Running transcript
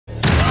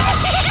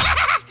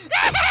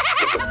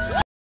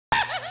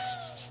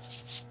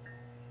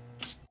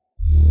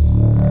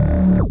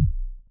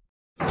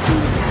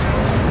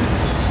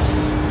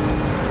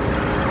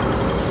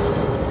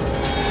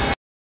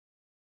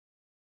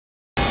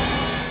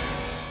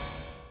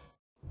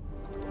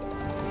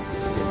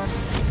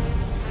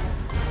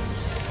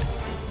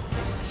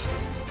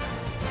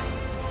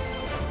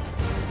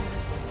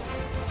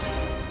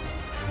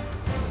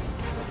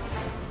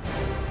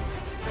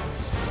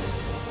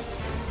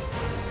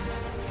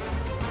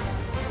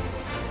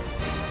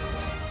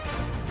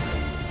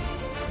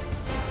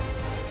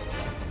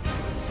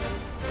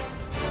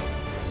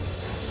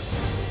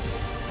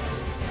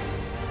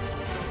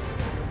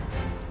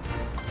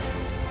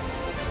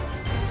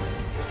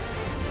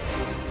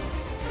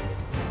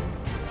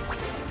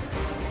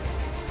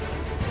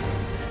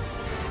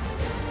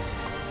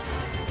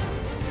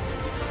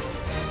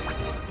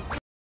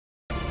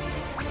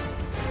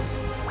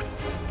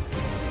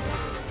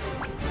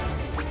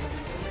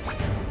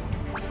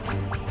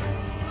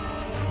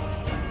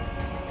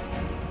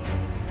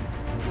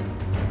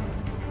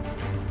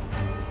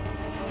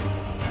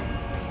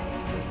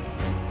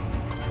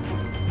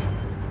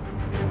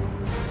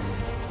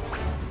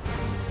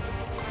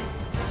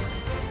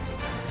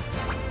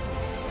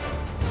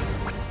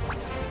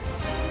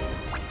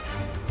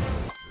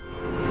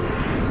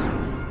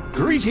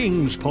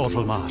Greetings,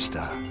 Portal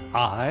Master.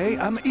 I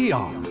am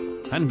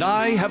Eon, and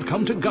I have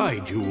come to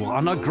guide you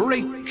on a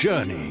great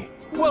journey.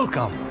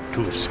 Welcome to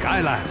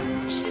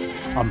Skylanders,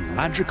 a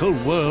magical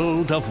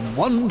world of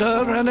wonder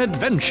and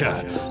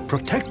adventure,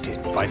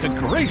 protected by the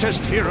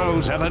greatest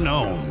heroes ever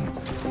known,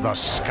 the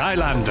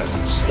Skylanders.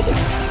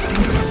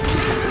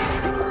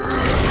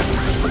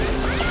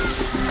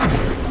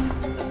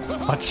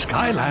 But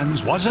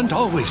Skylands wasn't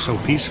always so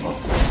peaceful.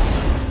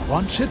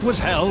 Once it was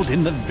held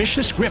in the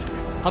vicious grip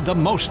of the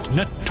most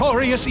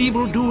notorious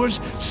evildoers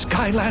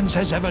Skylands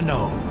has ever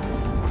known,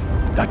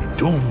 the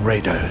Doom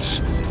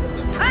Raiders.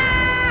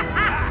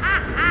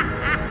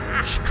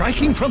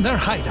 Striking from their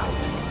hideout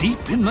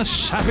deep in the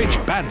savage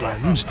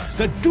Badlands,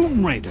 the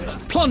Doom Raiders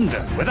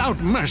plundered without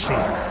mercy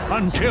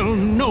until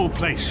no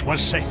place was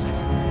safe.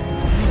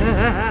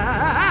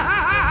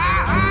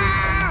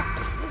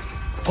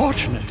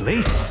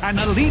 Fortunately, an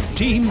elite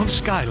team of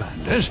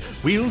Skylanders,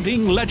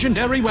 wielding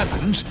legendary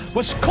weapons,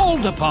 was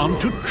called upon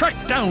to track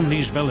down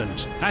these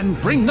villains and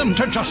bring them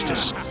to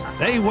justice.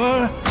 They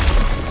were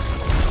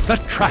the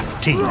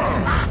Trap Team.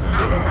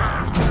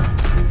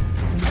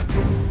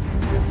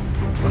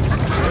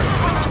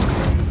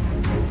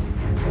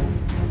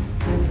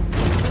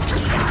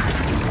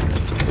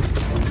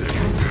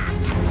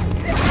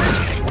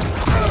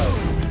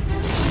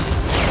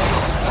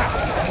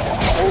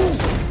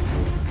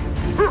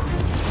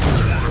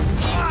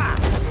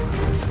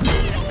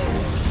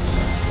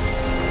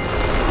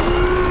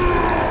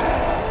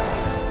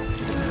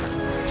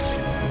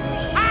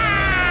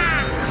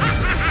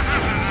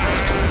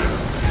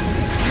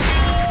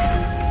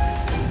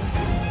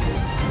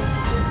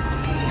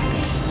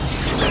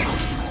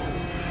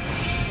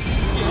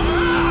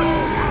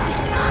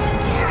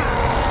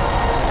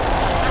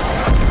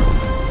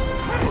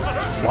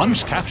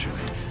 Once captured,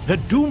 the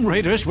Doom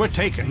Raiders were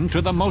taken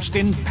to the most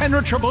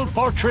impenetrable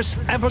fortress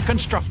ever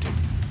constructed,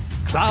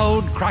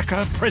 Cloud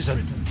Cracker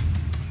Prison.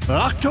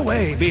 Locked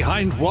away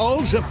behind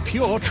walls of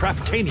pure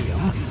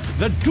Traptanium,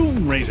 the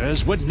Doom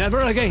Raiders would never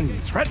again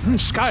threaten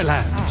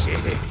Skylands.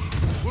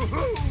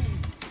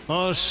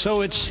 Or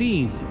so it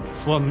seemed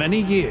for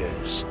many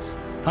years,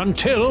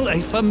 until a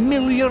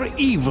familiar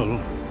evil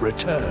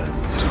returned.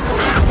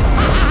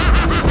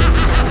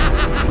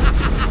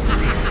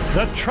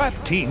 The Trap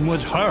Team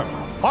was hurled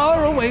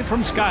far away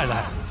from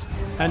Skylands,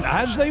 and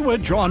as they were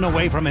drawn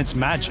away from its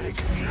magic,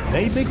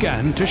 they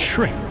began to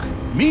shrink.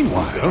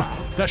 Meanwhile,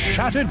 the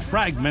shattered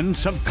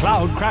fragments of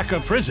Cloud Cracker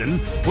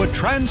Prison were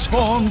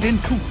transformed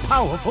into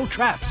powerful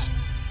traps.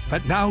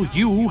 But now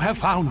you have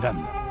found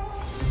them.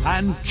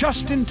 And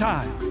just in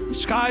time,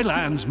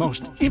 Skyland's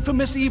most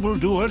infamous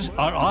evildoers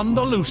are on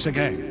the loose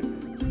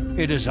again.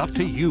 It is up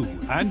to you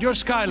and your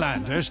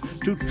Skylanders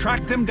to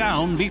track them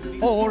down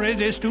before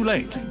it is too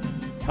late.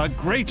 A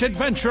great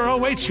adventure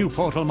awaits you,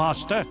 Portal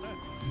Master.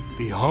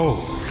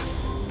 Behold.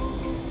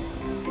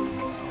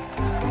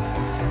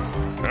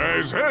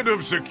 As head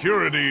of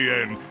security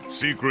and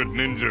secret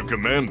ninja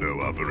commando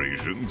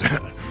operations,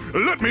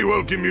 let me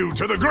welcome you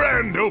to the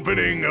grand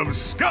opening of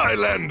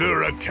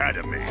Skylander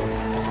Academy.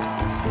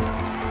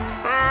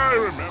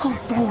 Oh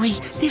boy,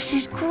 this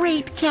is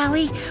great,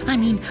 Callie. I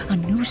mean, a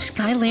new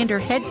Skylander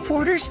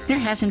headquarters? There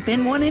hasn't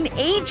been one in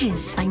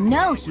ages. I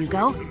know,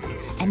 Hugo.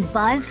 And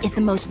Buzz is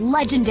the most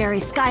legendary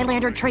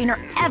Skylander trainer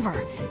ever.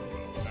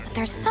 But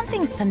there's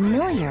something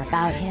familiar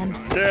about him.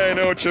 Yeah, I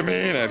know what you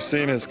mean. I've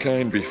seen his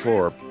kind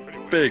before.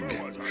 Big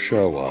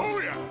show-off.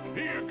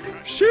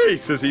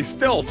 Jeez, is he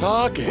still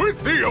talking?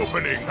 With the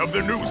opening of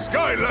the new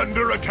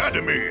Skylander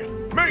Academy,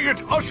 may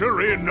it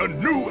usher in a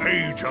new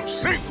age of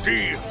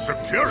safety,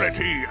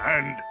 security,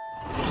 and...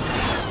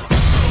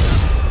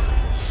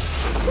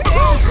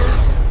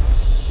 Wowzers!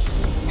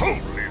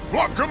 Holy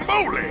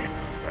guacamole!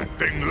 That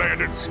thing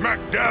landed smack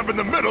dab in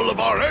the middle of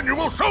our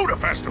annual soda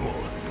festival.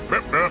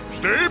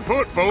 Stay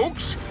put,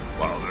 folks,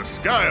 while the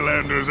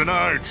Skylanders and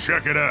I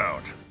check it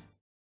out.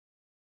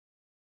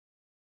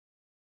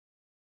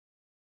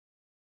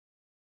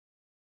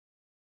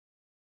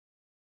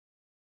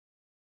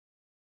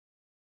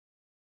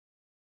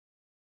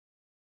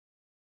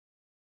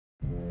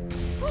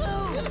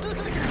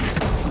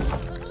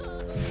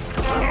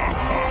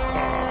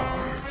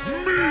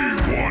 Me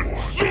want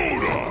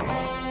soda!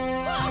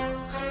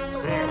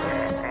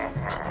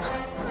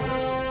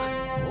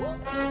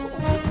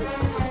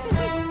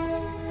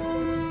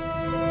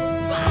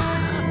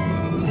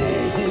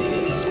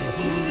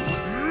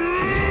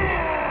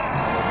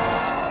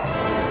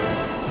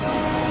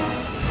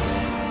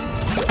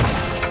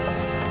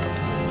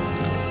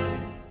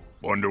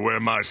 Wonder where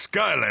my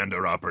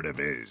Skylander operative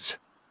is.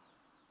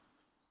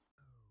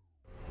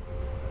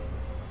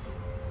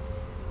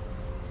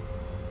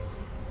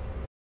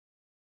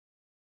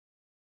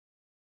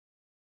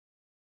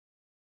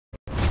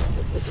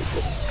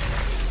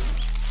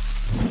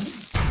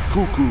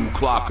 Cuckoo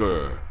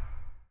Clocker.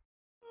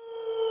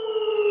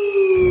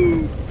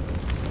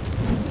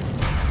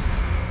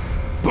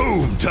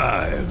 Boom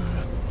time!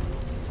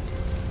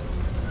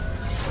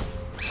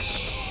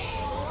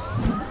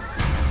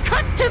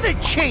 Cut to the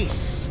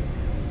chase!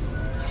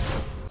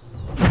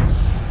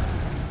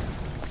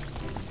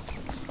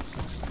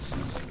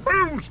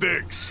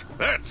 Boomsticks!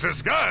 That's a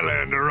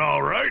Skylander,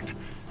 all right.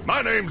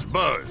 My name's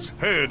Buzz,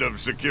 head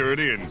of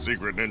security and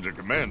secret ninja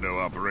commando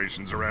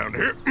operations around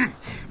here.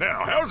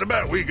 Now, how's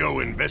about we go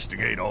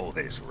investigate all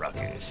this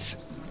ruckus?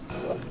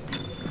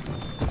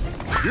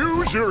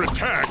 Use your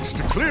attacks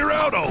to clear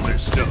out all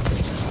this stuff.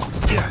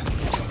 Yeah.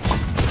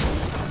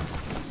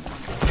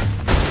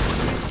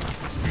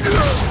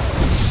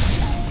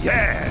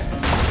 Yeah!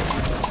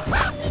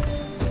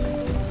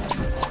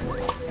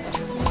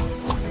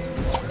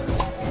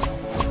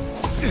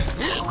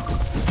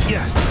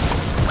 Yeah.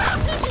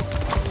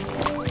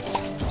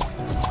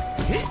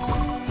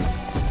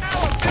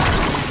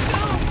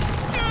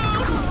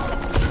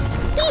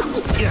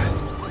 Yeah.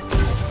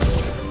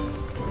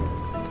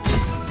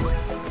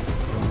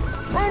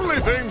 Only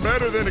thing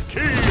better than a key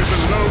is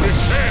a loaded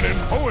cannon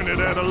pointed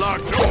at a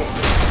locked door.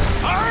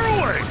 Fire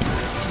away!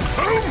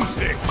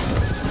 Boomsticks!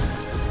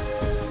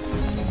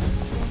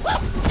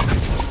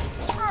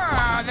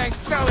 Oh, the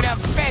soda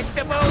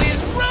festival is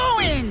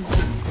ruined!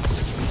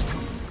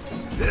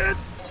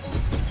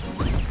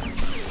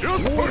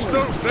 Just push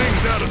those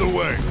things out of the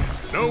way.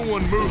 No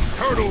one moves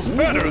turtles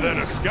better than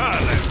a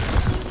Skylander.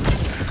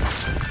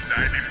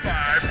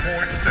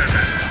 95.7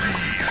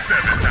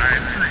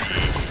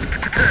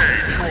 C793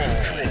 K-Troll.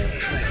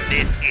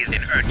 This is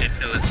an urgent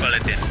news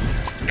bulletin.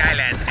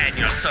 Skyland's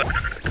annual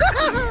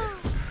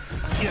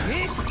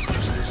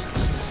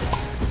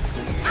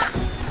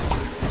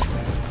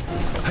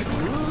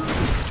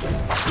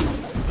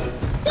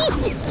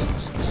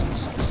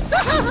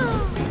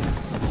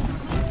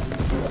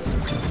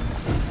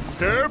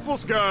Careful,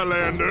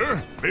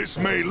 Skylander. This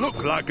may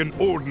look like an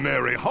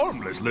ordinary,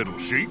 harmless little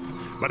sheep,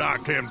 but I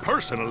can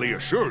personally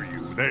assure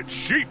you that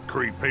sheep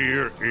creep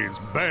here is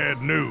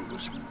bad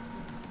news.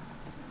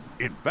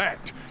 In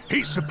fact,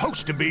 he's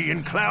supposed to be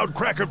in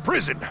Cloudcracker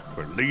Prison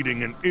for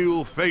leading an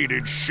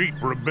ill-fated sheep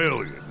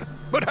rebellion.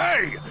 But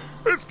hey,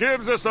 this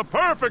gives us a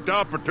perfect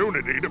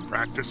opportunity to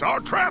practice our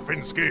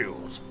trapping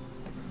skills.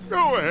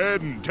 Go ahead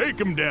and take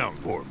him down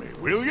for me,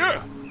 will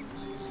ya?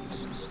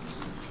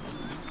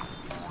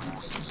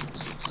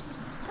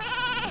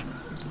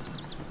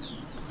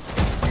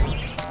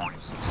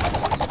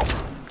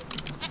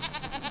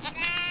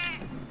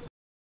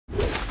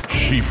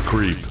 Sheep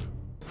creep.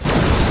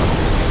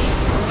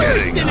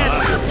 Getting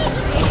high.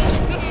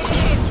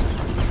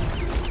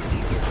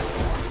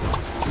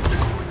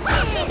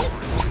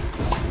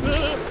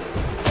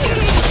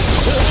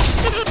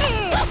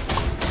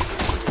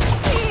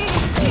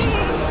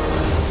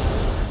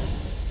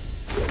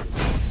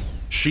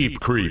 Sheep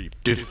creep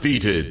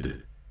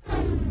defeated.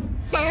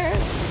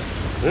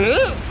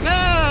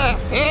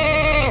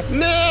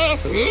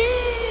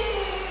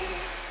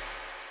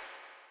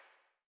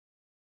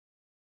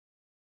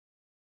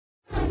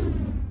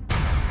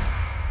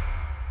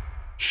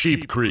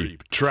 Sheep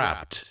creep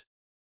trapped.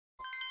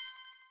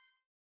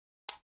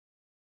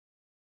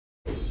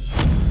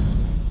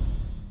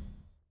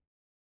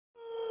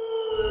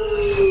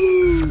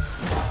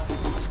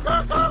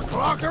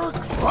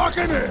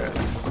 Clocking in.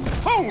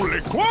 Holy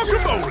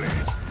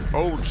guacamole!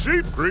 Old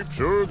sheep creep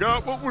sure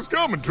got what was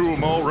coming to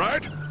him, all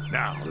right.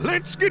 Now,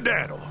 let's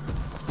skedaddle.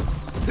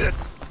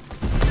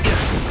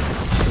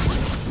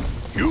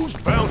 Use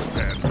bounce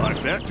pads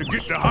like that to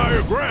get to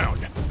higher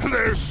ground.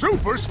 They're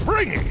super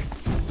springy.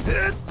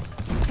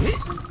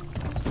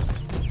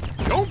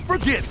 Don't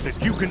forget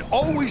that you can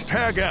always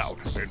tag out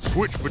and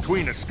switch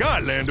between a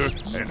Skylander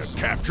and a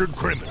captured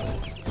criminal.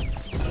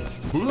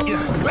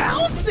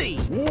 Bouncy!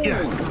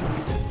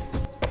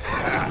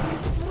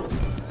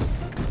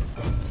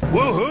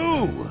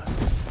 Woohoo!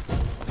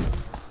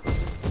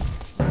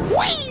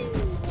 Whee!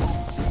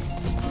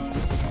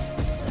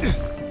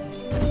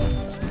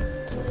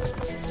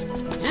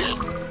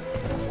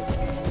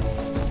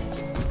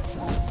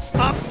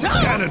 Up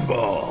top!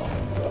 Cannonball!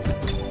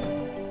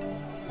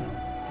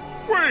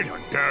 Wait a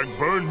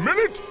dagburn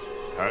minute!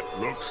 That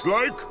looks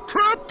like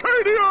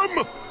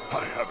Traptanium!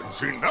 I haven't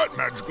seen that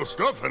magical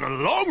stuff in a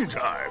long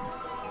time.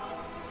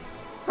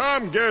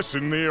 I'm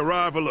guessing the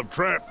arrival of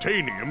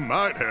Traptanium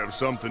might have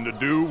something to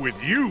do with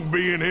you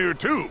being here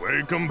too,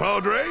 eh,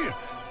 compadre?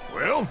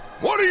 Well,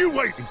 what are you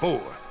waiting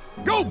for?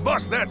 Go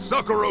bust that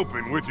sucker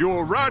open with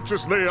your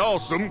righteously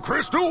awesome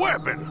crystal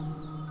weapon!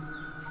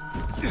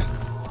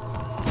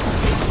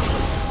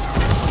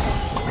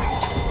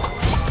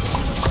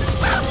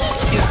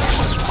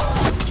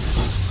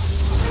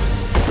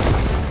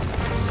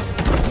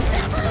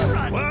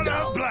 What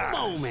a blast!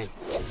 Moment.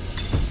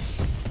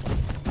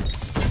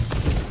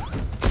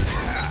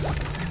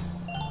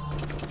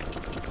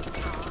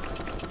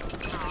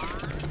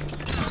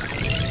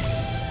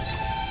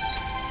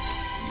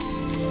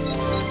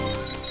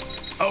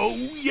 Oh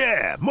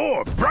yeah,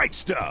 more bright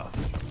stuff!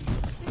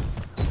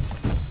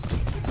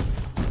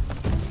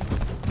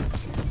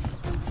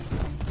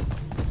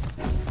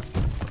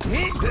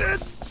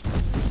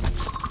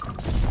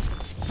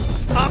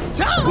 Up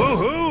top!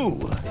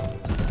 Woohoo!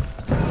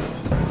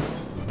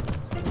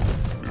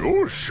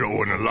 You're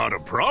showing a lot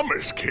of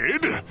promise,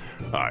 kid.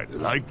 I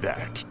like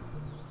that.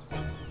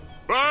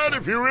 But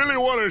if you really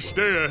want to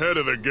stay ahead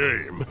of the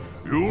game,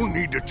 you'll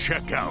need to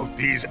check out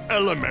these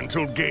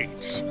elemental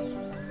gates.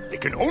 They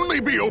can only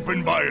be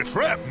opened by a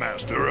trap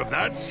master of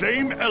that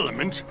same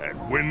element, and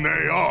when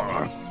they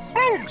are,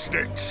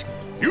 boomsticks!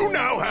 You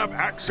now have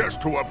access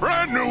to a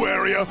brand new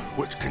area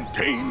which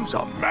contains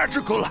a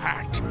magical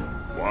hat.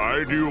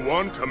 Why do you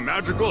want a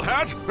magical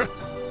hat?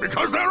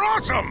 Because they're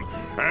awesome!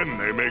 And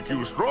they make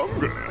you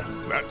stronger.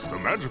 That's the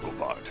magical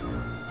part.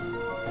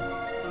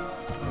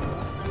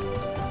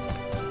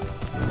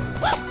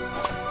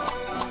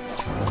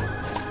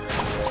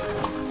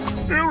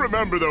 You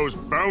remember those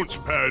bounce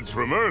pads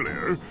from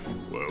earlier?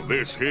 Well,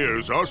 this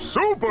here's a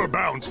super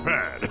bounce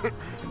pad.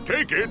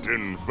 Take it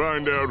and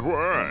find out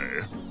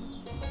why.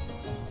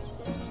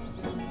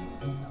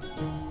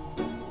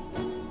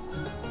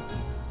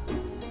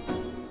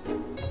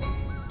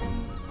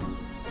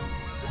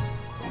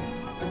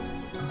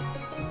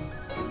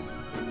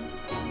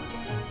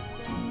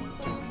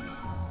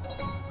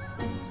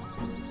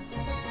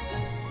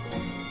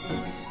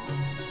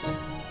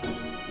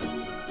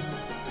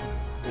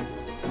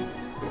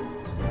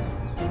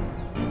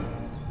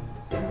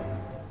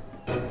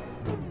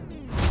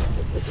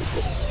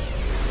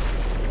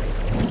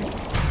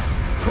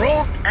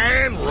 Rock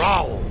and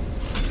roll.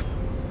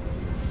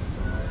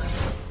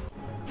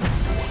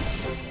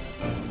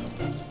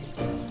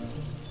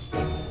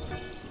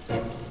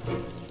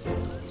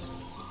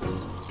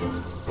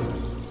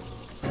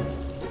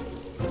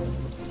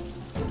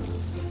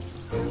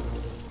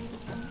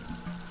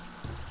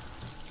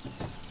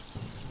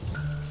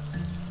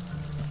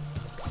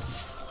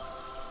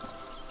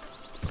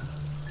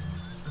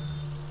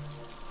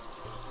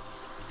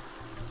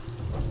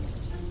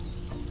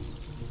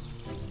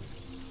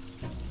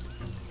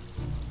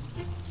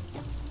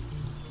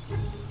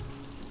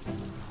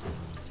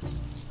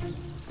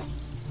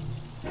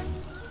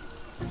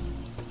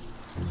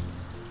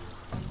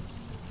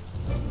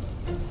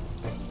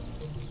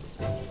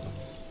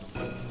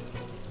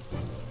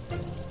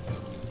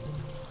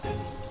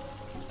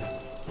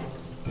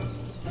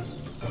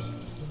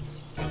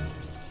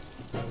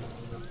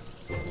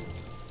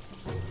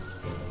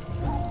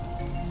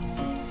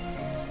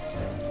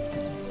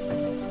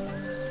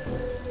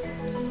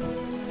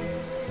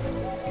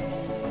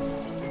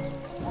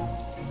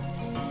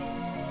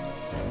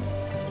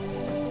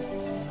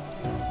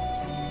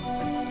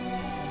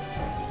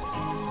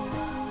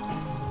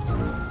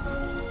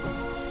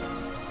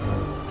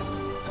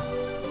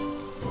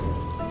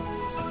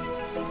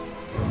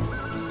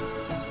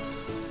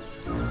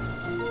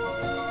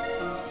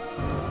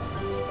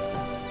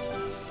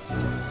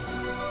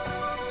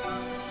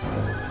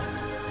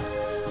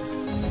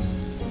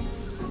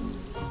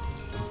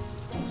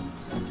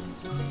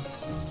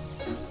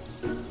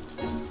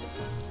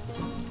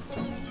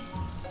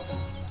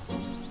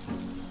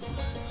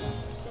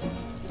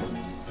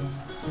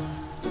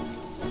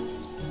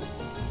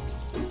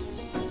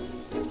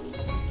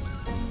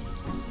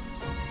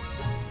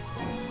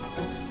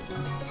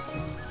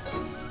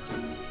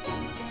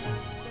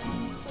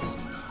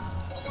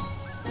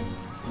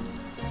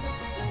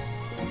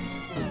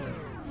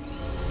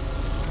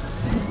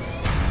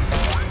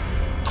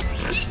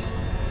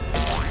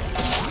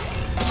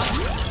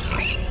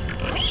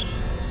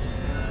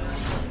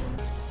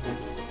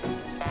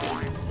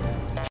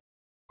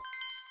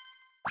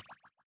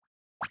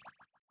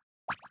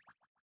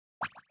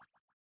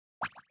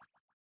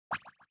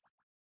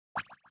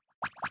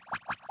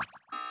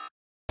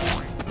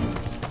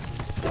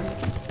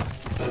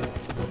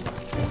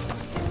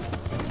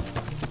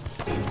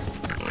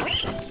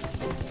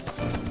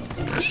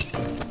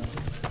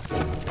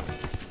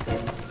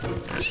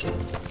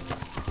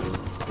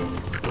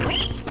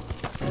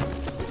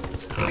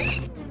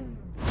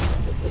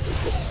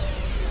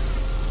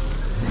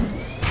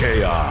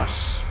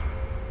 Kaos.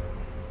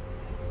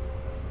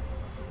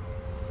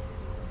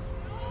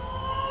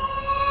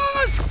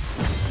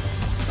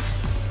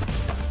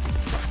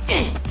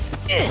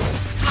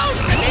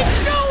 Ultimate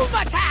Dome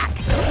Attack!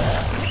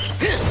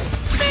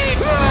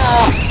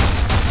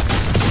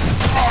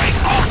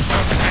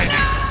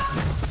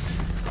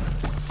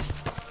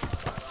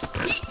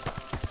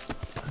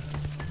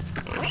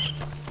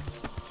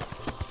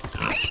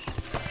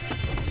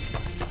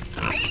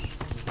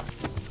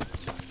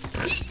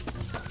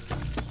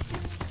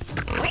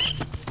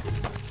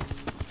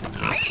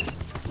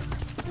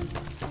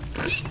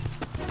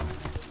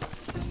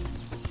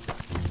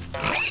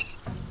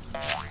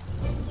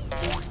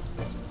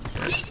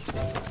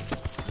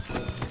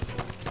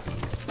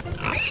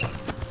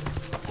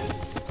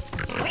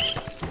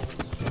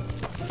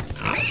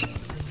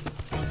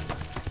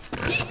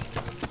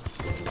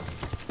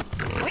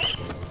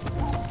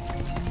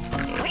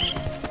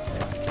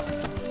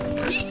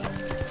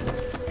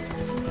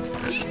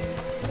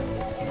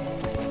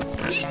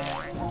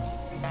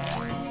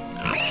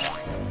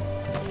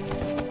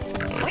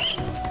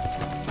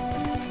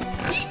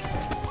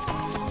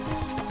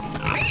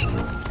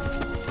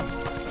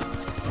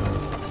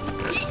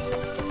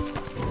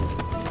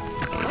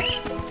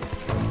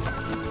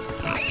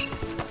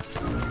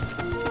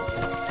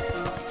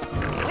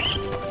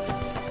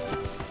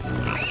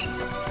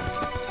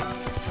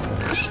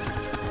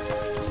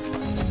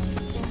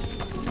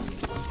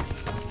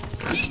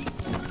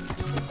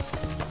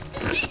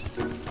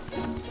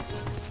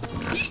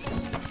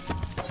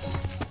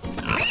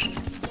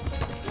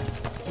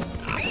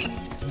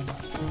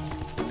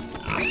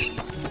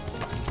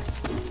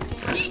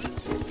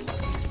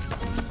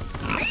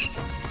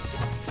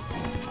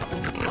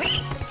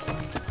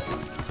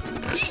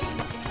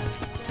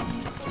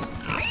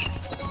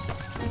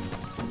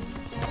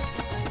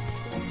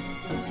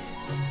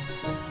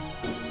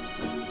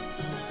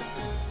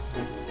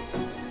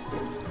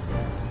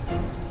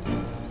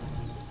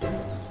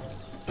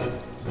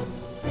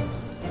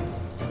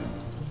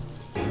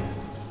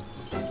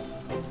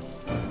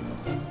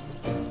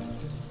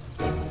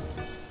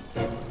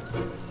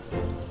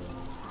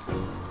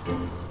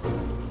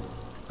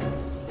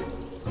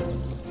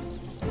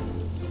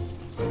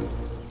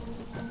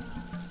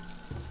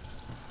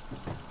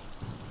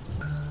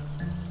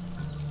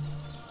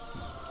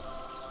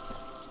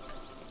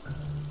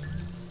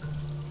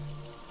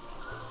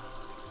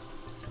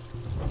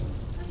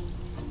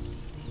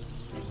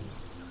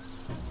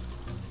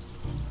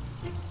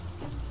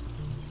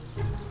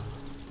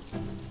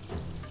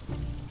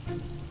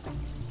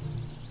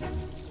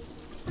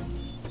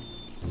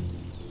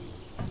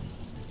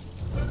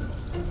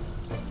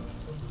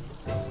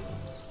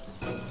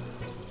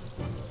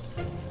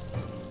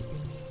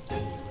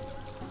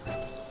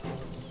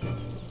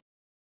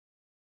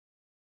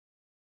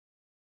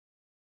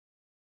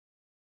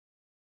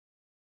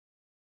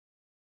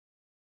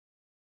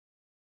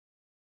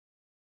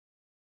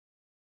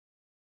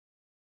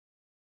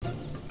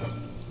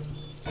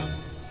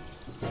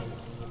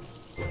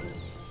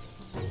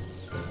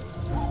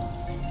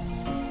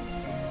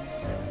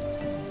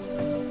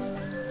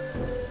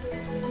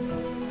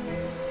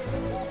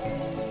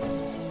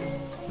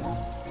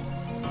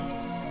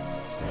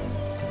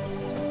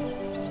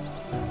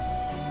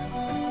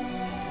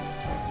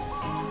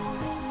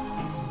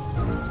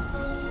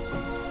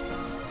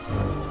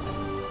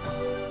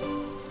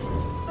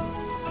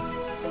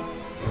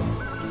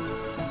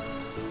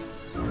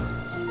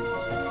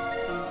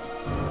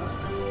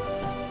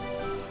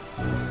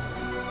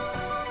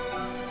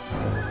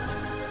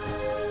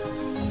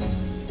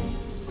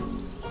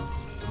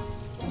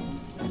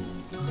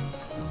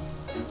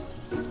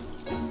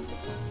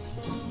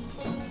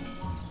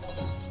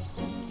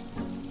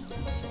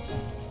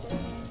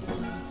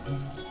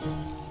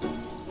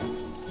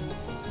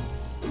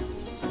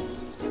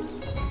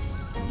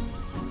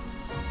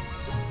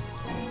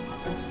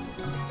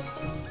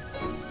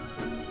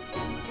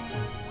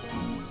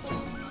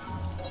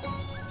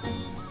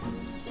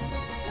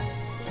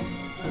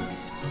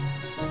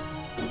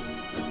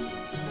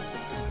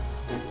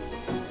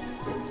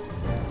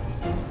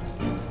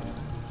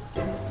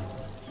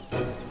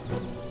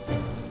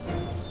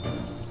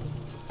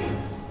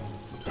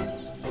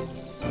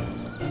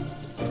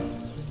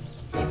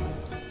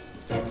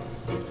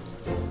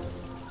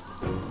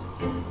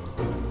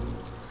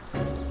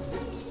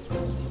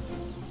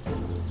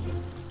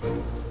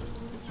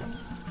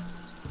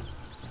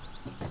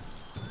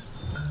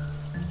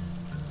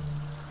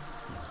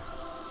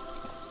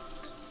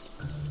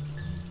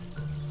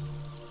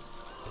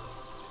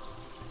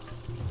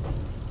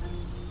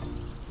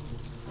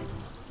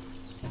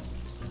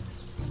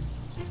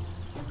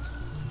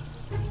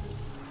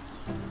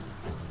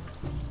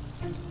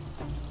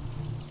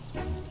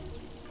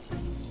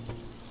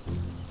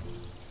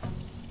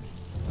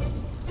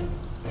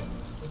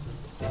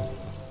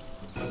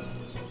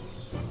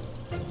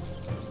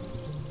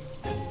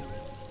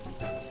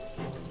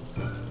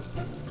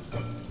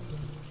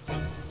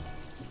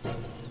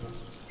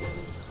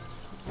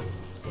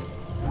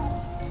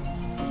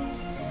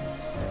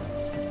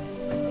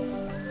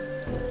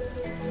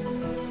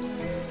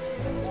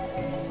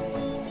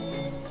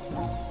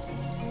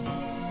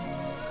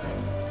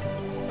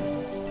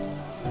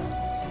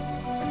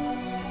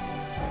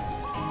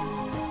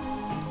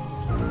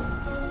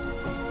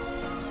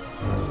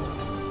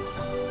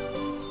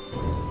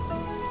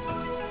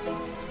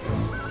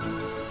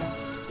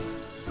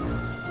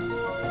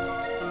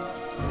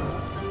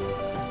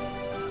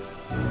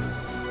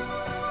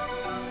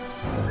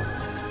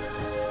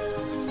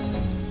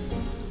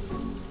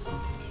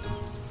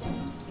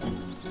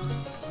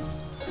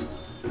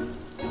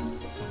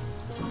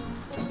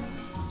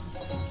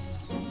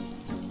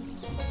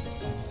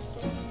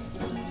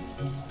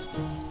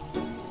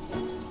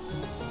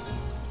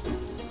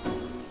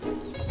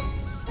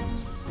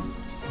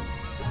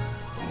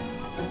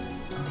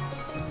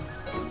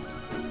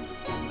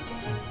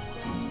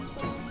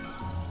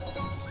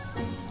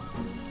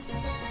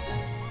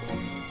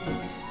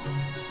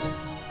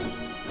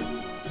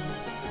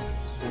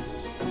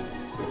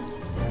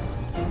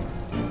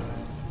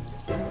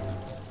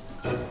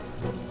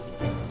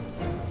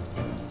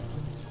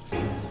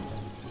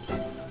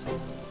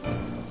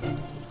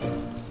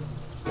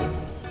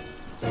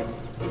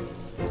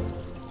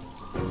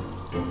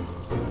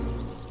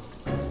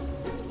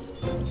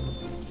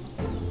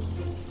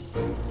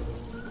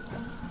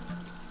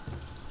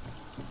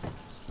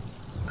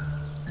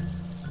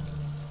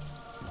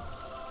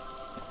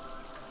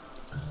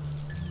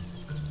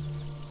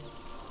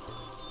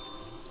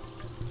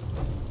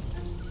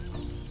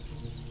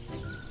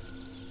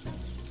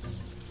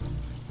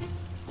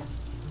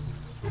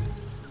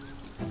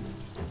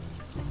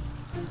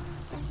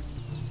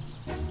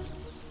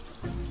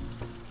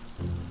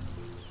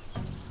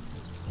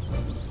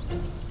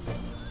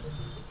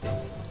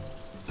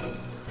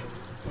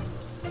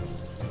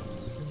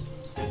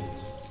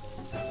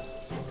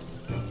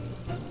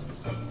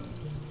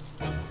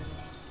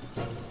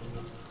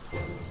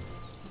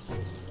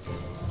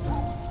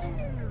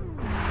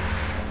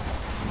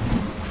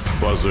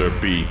 Buzzer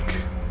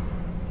Beak.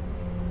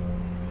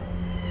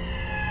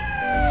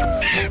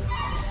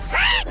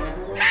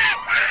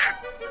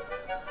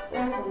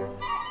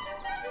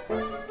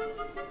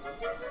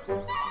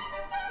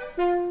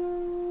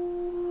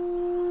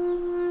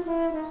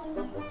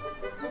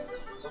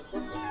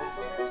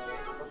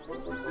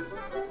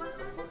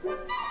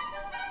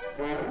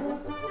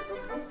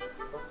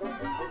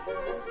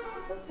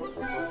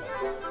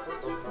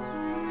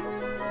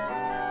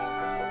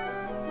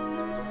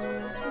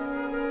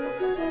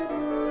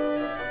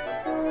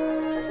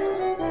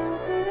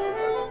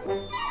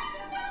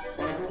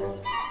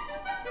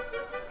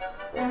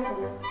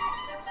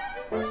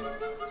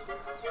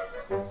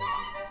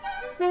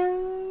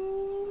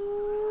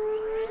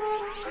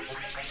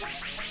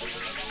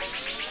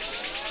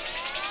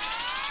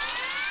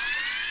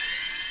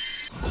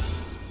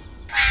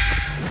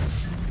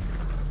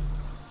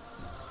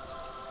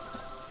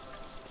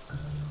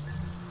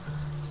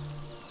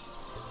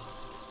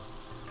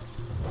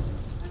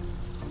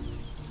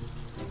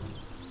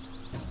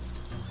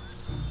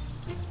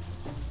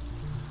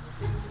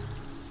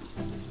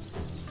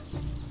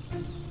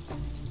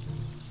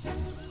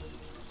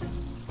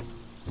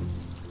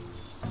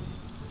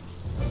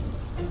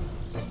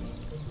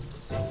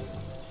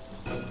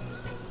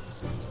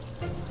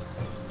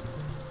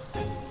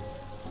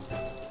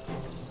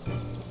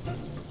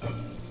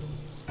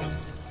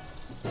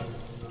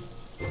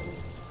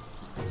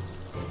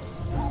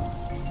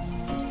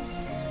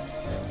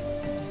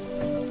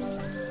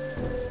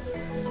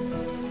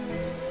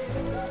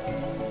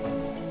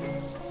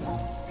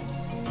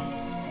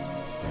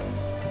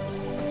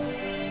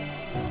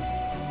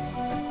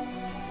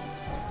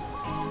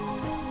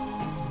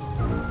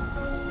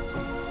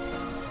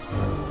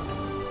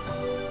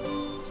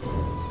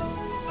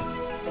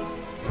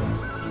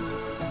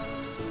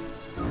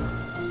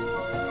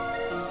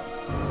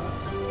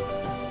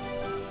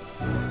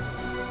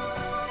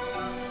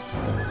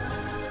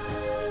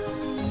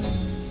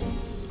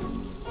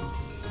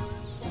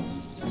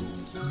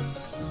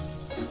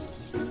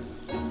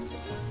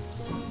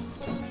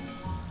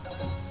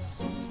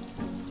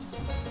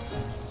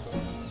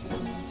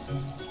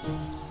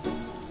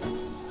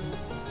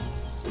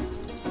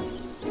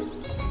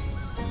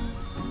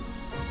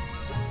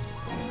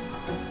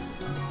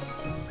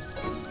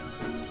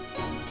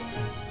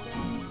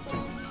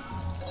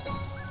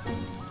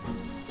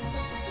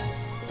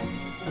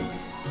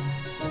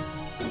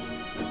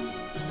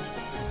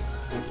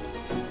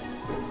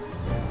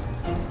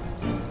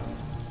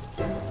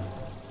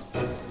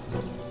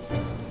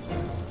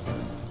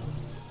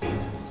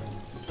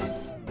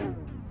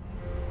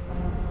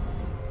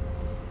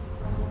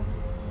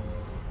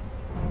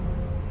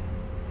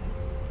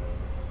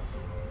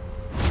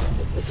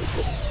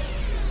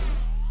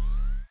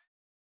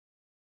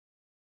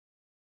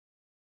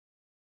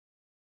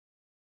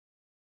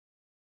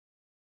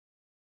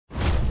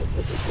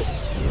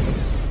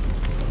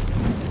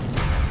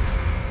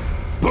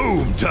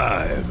 Boom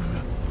time!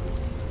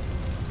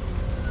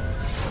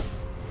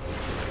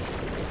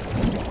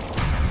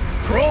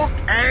 Croak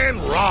and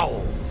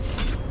roll.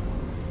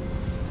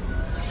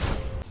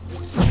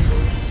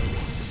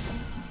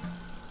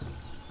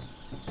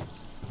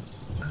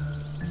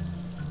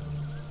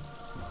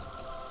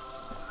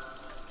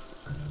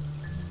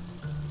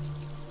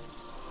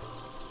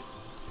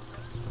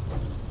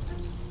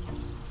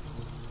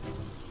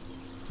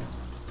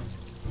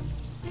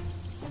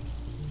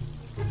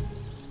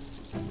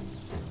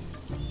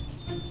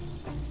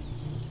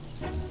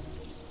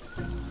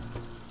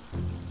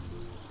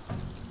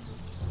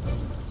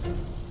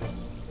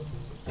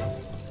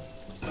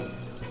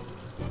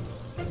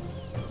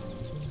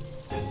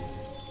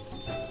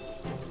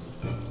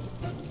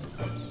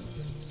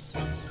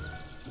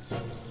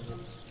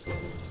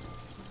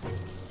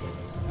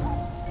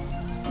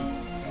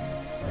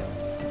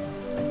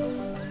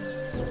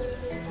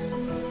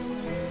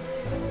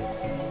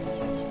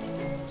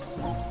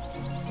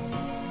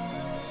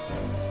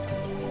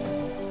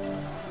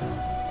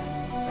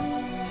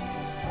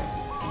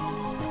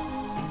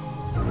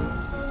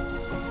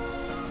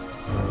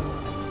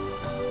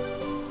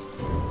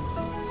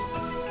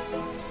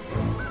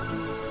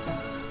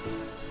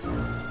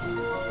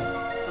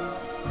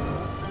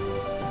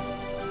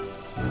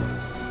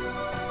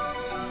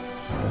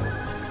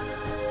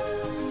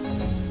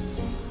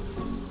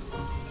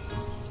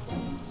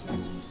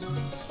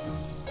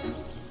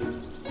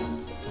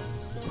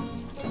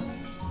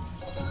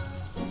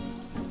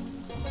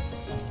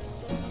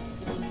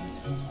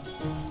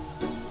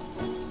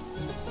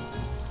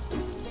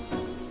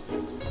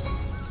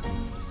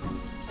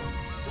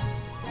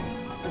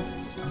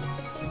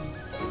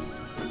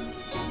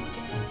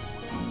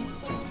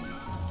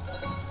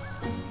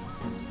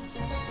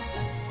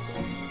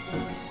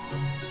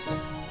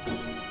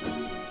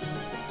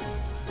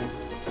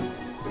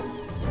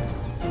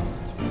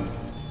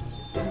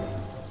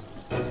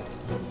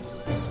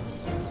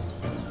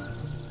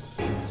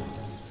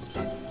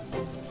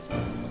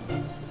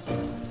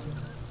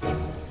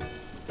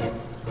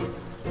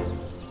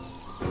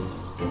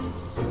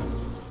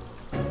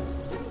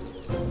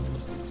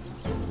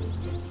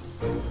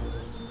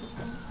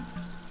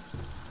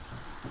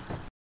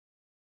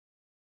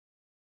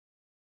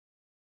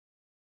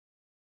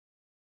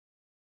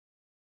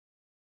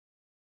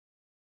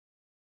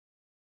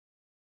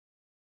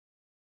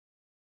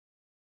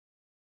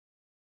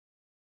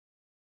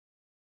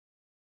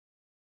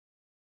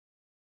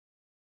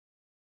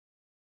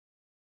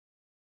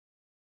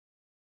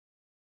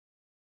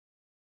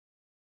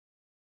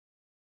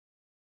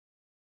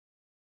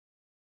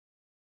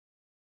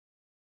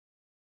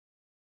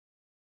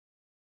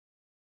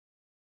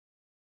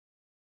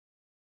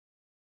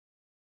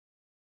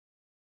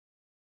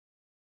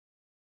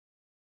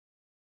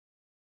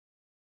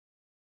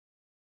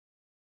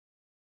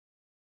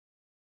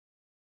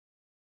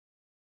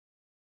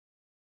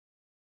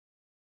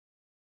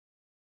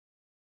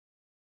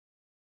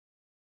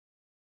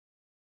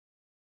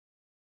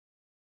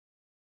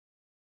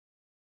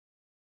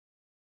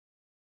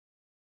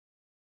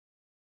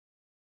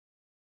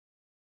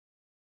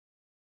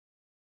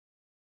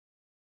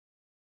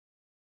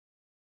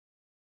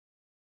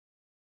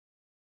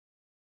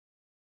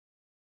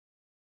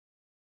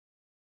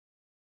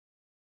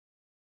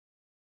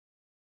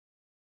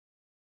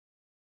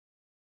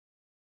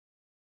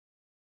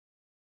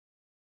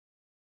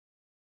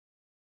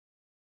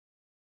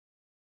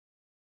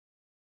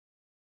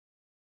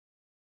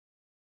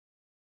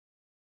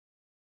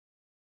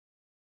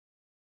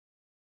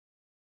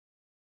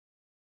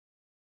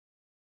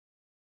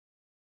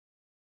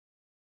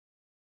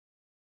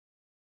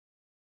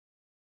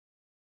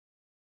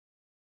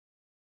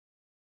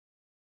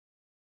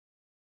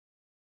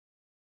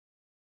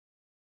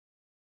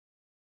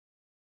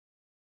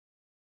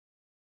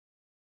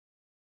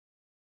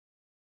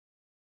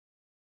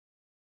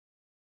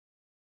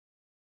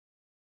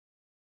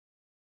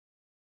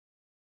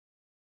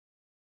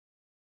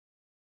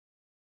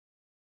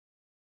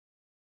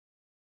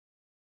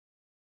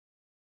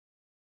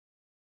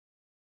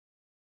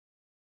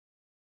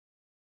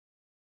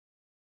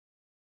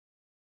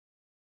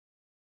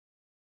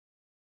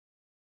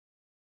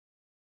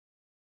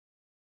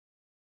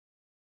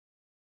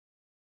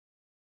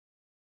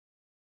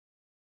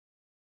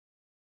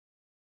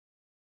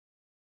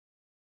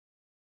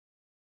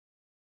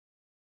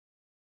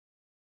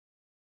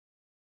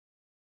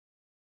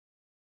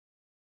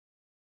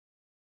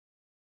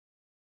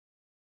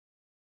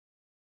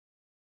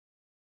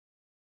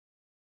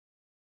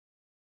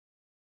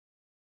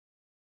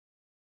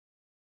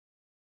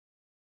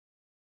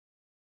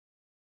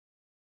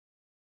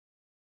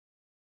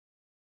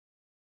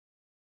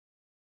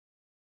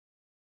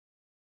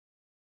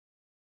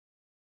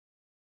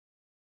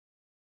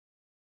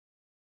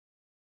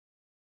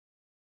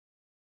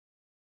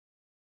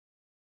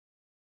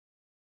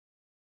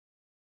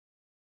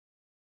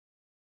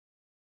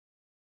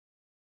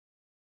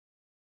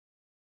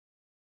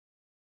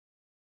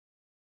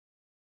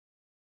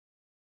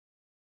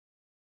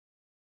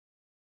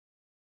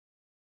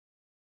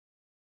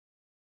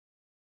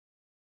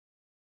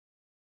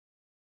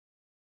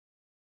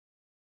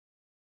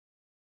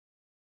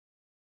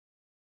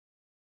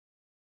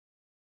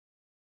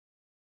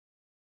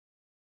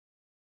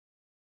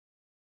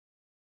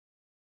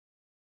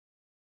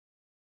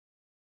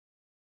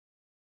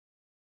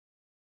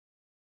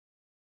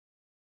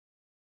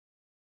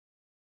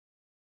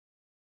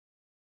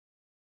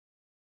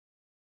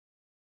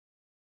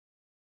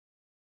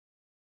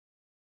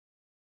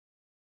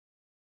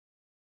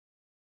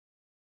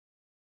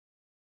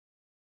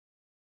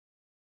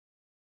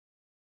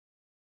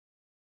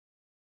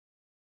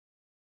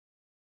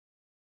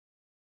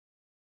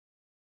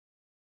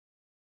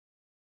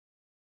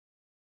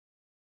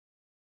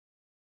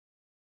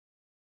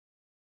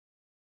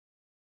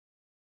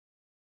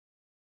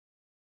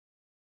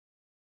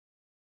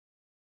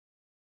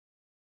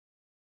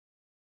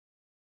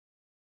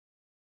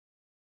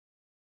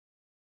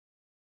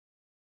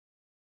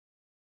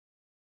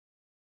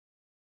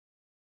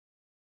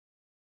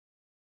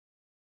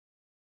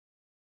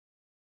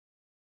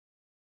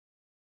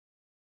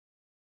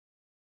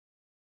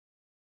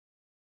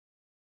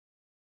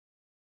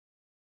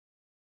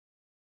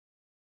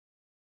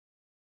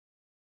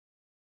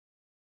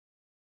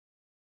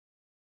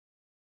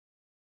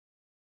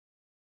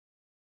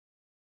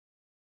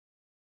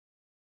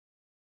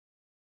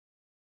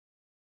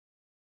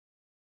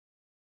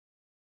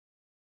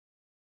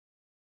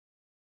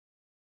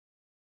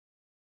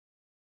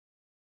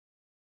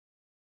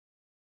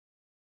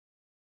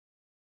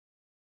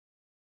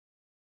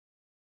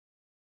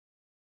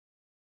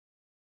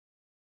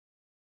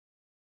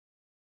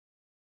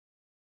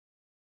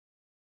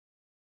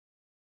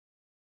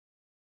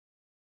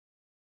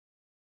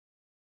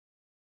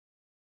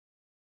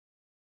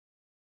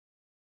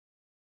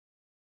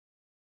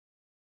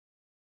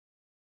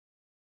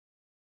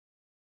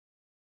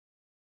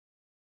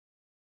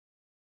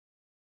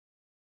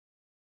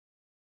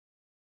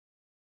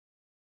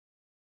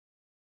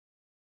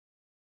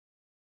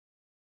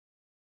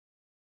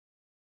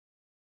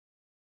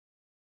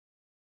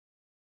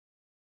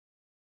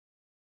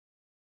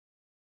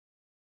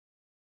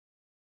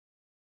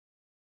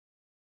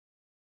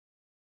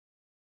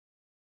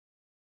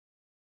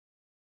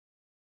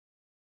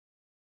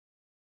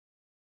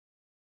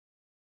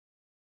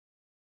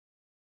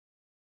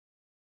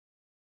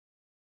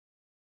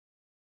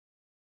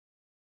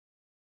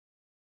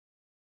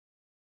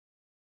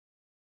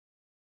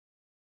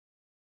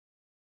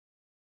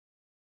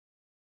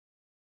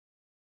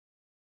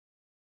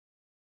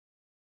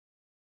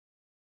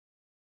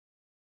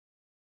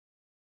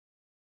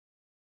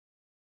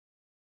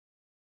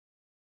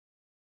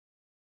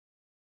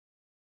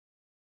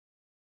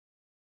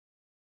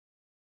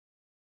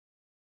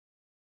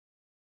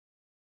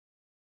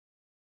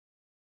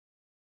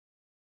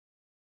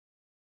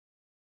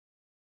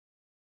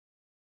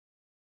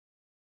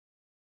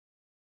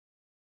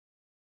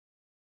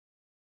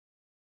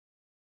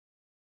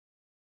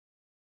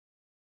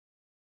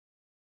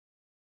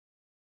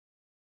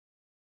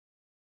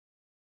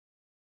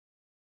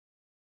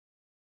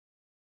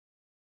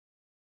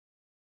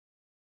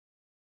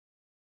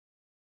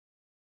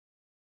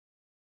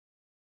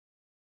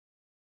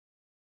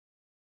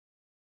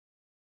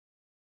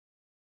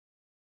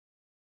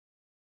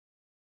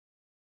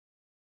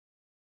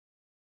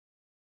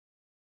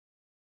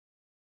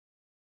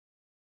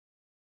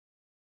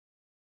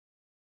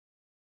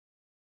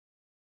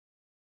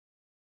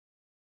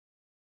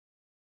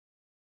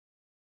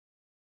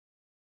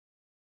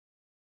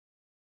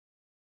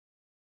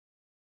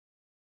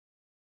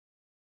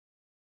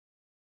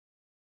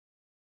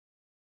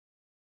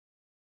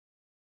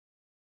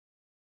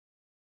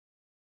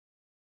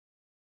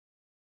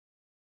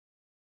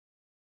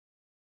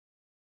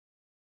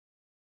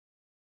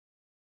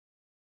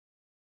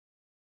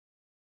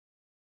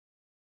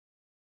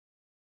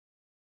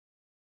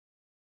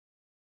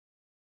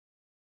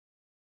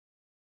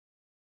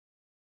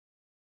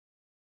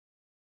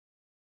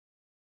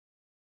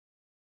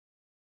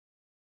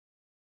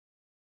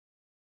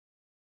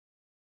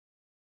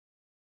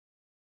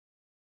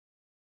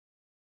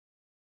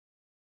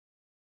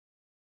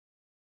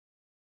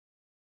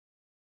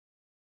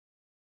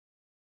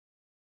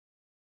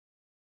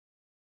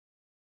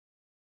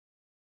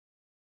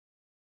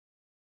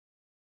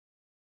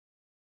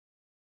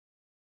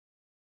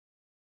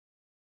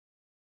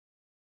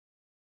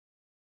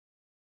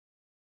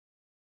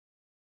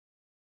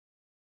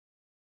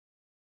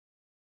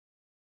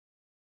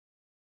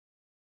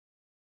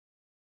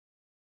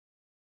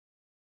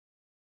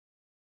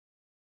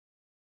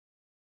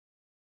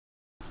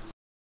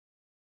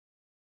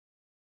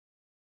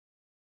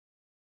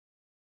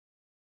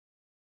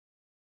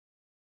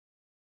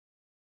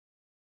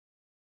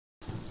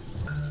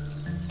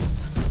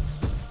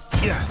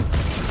 Yeah.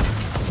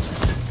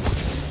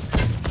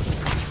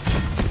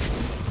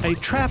 A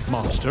trap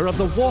master of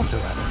the water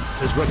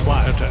element is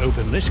required to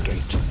open this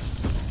gate.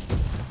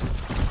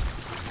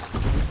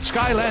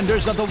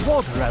 Skylanders of the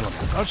water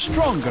element are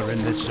stronger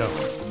in this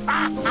zone.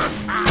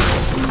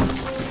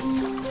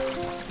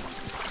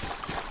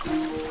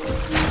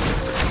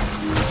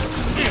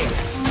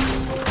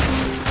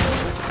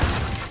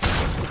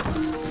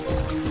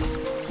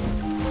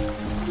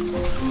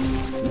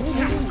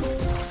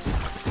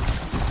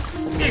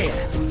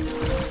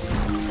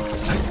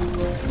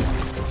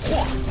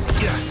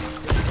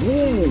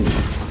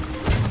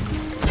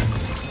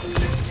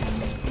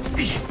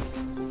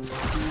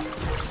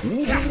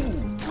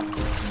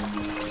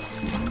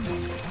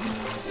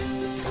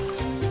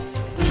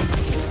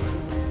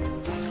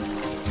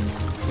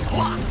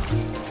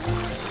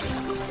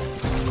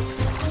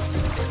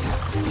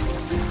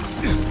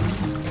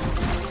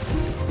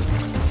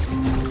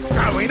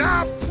 Going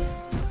up!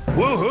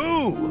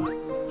 Woohoo!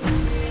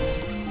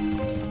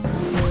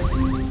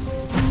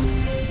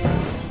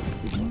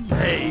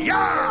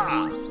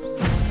 Hey-ya!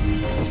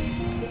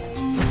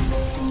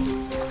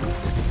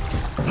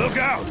 Look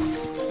out!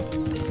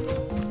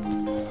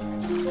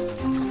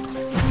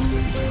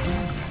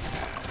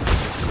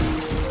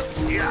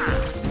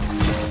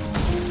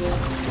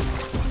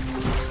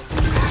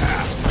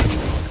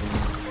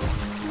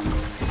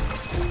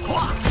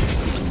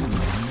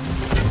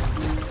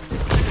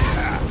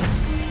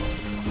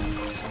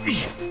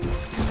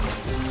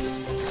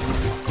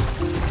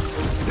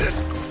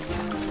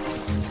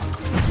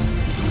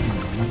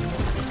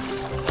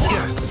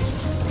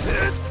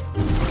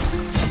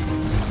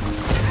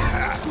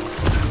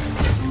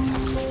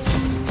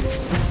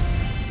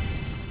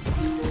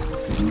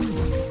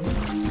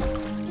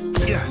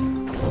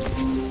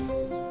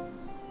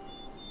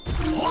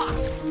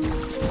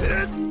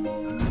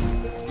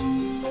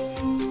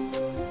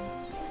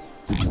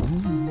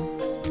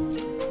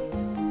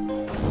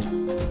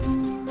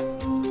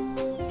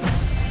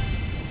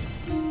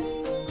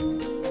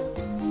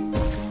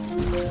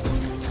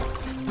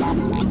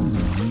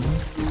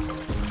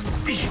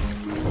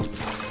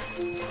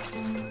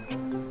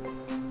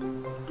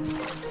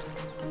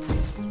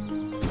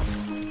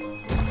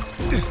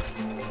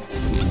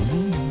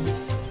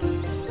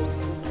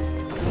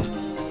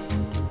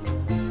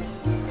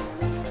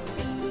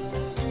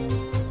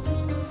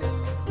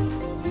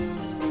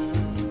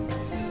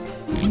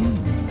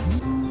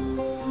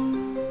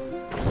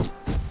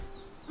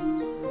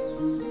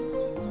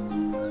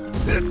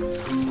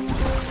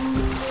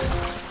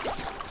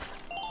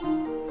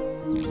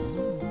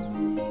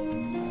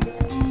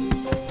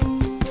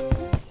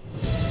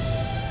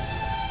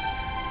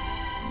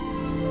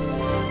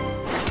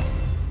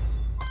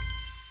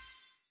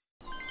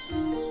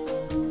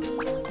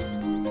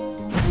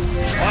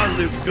 I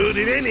look good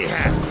in any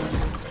hat.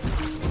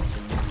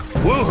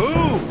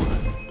 Woohoo!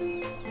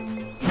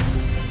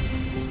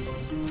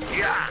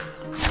 Yeah!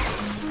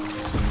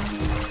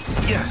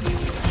 Yeah.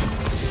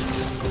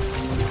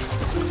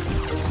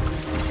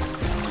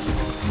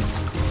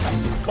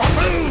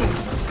 Wahoo!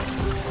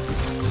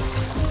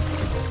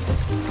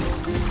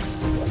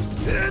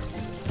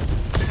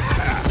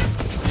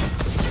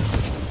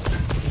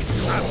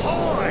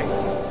 Ahoy!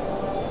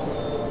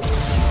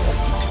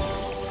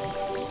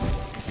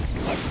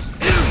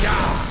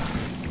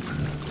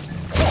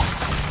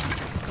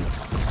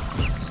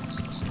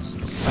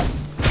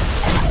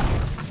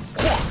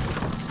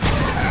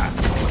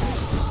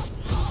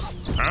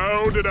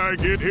 How did I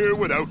get here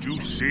without you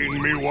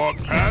seeing me walk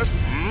past?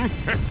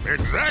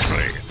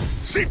 Exactly.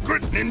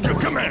 Secret Ninja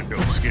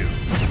Commando skills.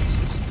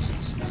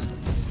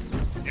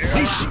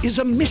 This is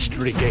a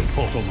mystery gate,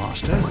 Portal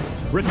Master,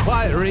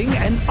 requiring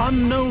an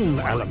unknown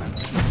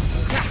element.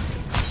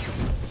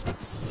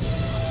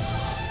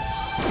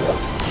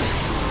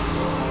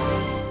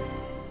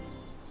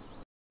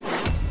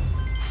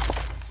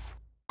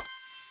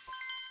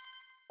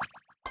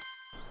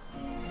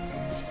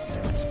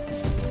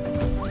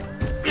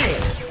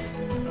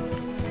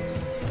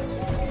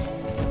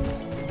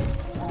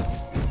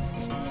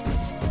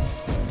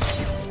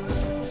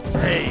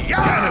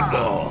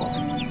 Cannonball!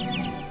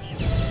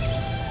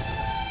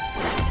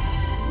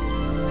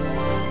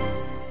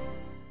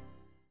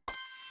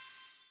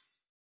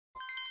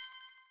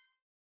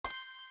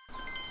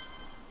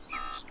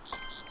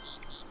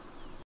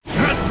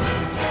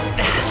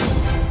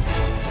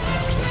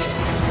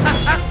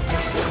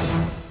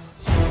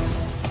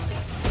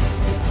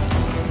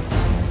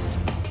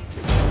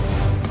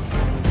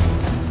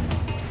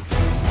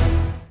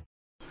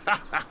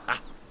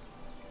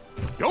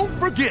 Don't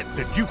forget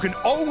that you can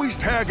always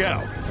tag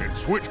out and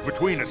switch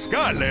between a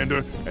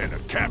Skylander and a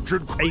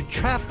captured... A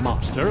trap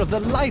master of the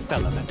life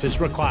element is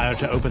required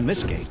to open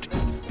this gate.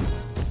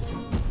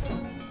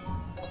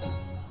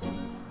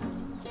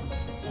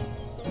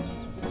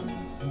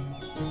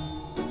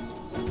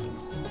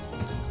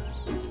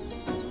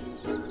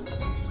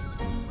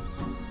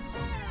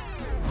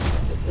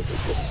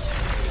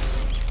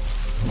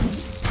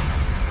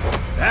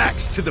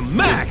 Axe to the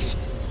max!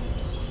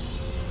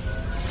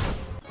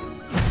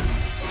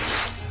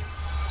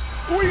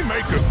 We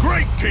make a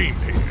great team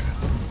here.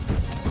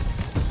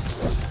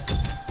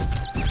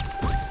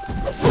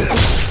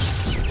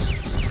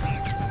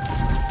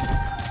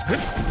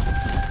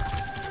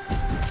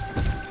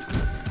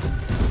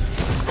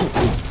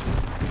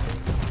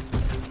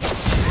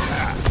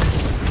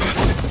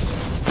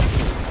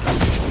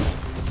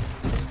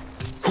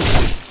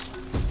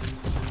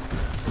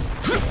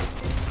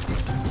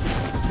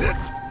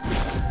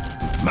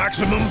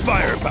 Maximum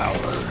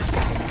firepower.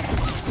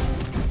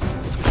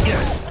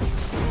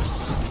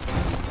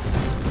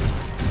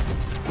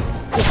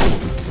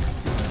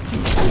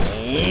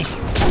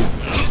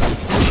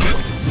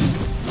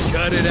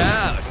 Cut it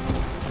out.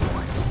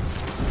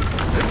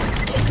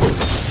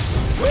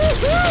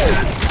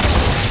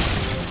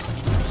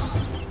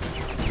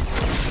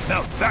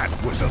 Now that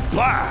was a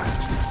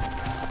blast.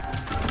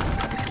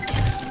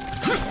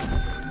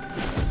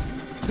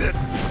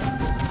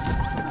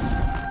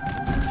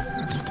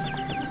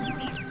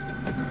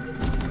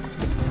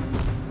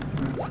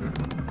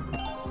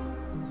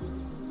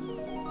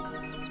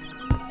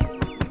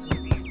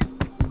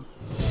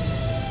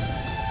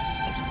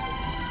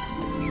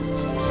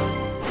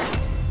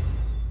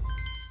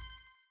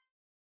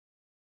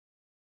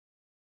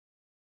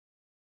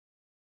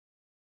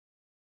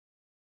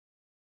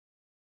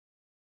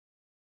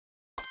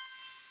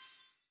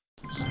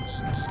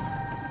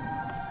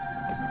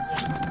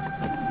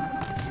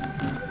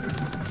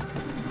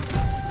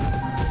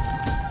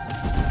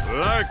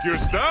 Like your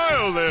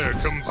style there,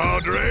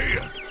 compadre.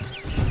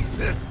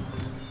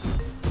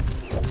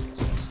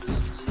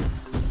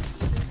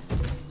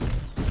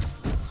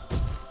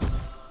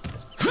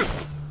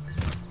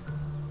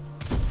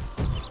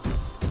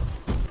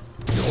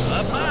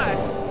 Up high.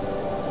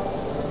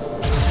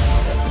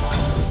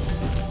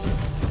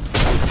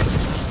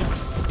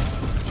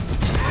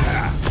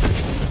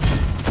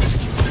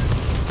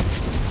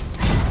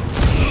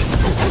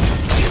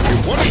 You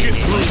want to get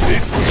through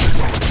this?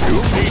 You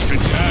need to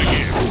tag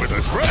in with a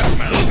trap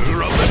master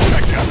of the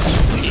Tekken.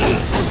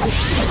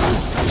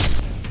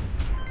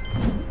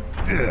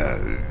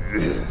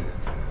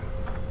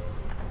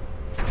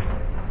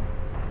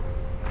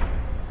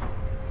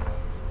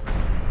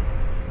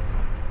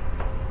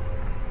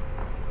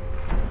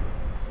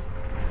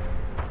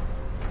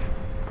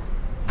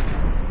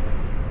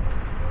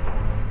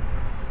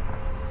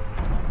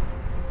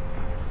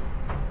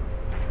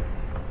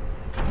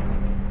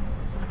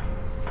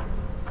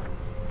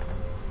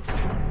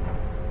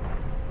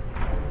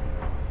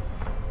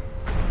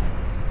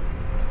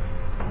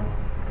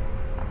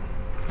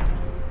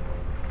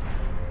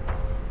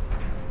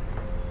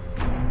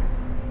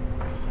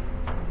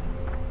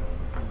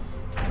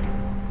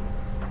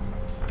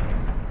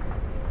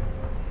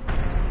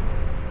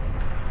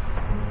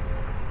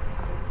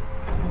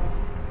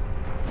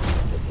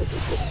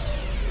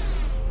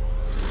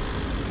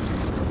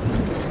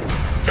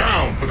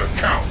 Down for the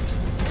count.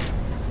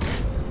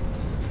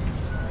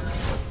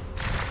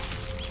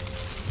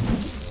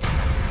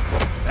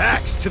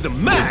 Axe to the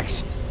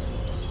max.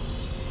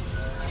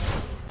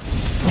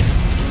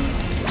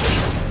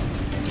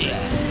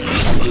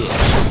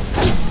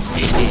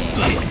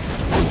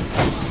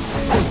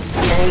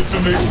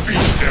 Ultimate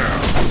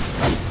beatdown.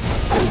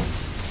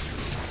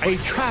 A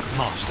trap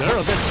master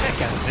of the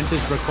tech element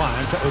is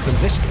required to open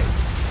this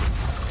gate.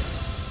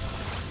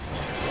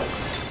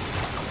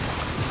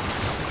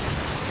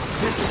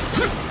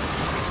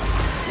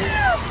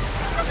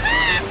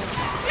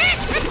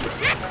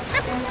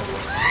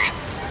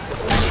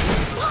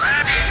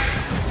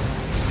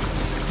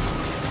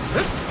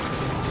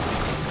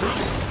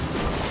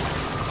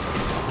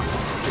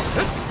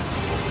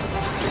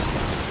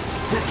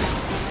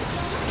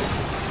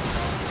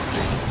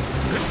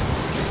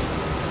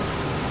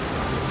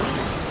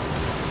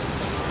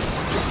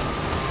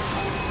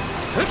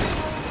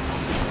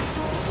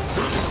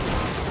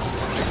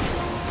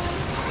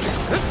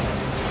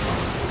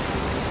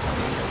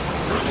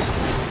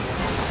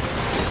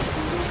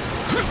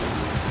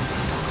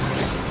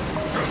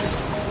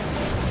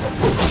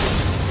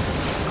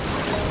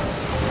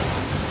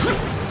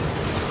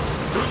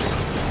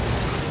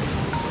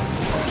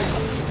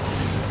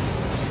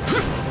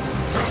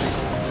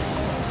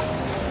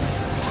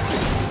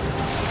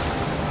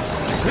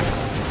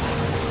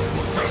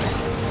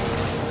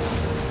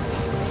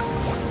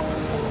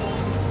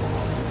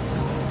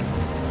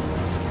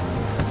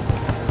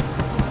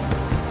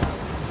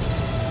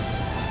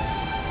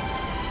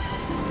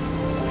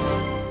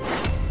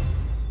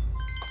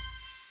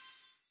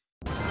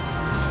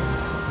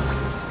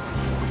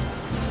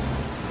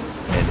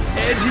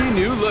 Edgy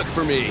new look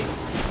for me.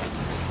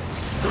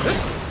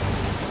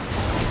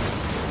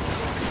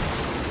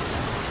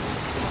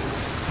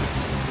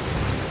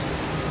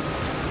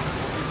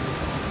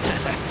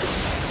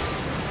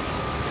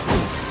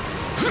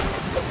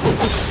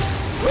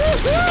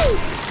 Let's go!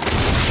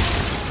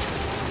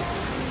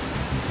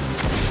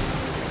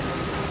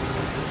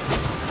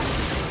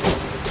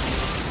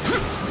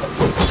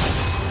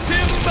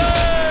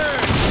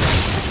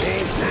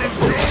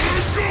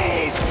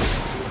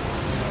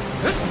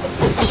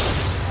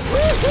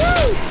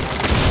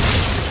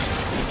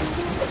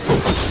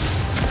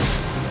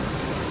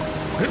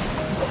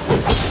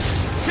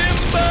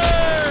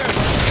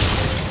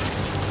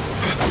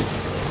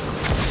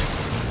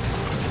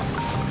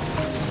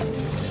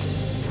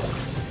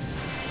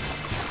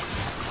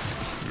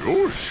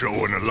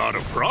 showing a lot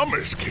of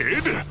promise,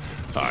 kid.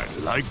 I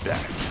like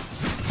that.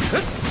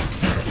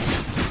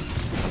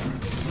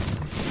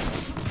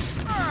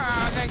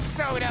 Oh, the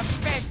soda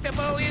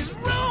festival is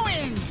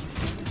ruined!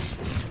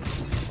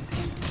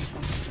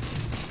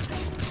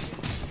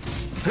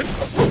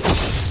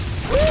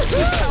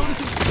 This town is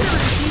in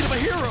serious need of a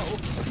hero!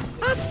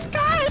 A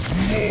sky!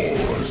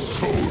 More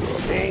soda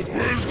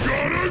gulpers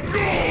gotta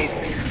go!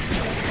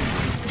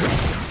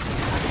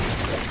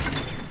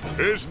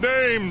 His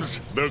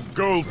name's the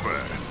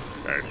Gulper.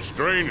 And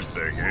strange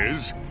thing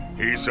is,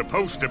 he's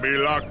supposed to be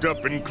locked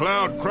up in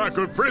Cloud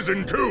Cracker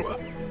Prison too.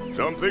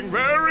 Something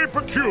very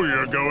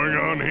peculiar going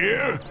on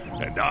here,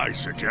 and I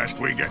suggest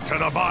we get to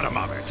the bottom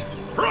of it.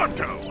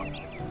 Pronto!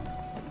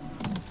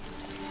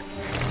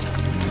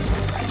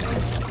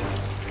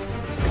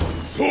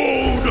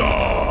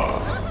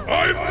 Soda!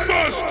 I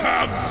must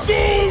have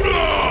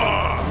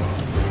soda!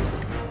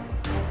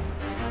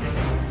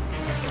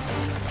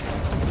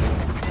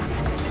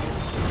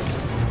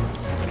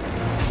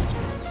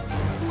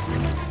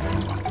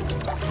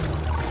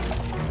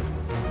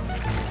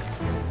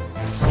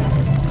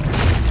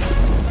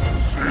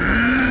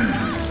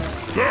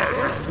 That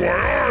is why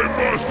I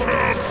must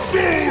have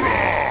soda!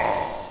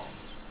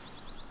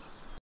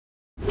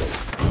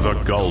 The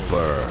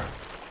Gulper.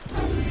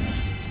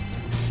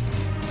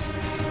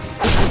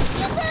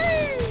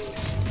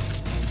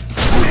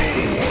 No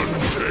one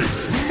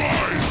takes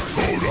my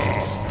soda!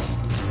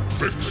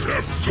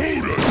 Except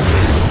soda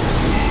tastes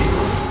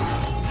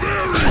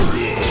very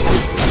good!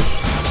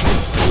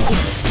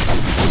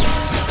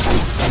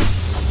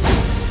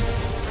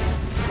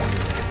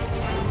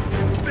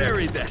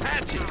 Buried the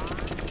hatchet.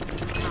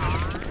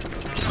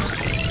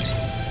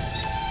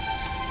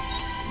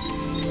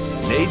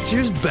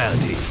 Nature's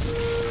bounty.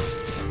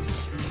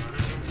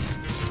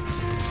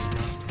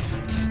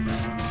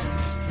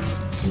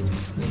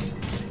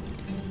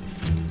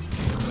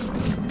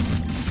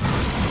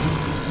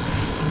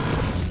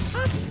 A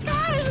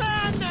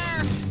Skylander!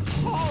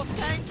 Oh,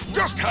 thank you!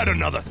 Just had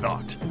another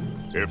thought.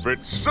 If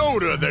it's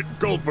soda that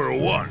Gulper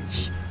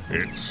wants,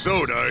 it's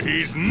soda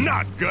he's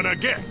not gonna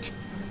get.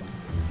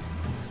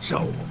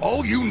 So,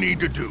 all you need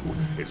to do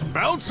is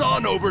bounce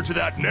on over to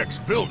that next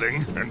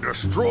building and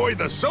destroy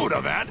the soda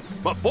vat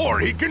before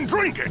he can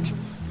drink it.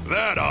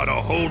 That ought to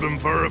hold him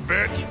for a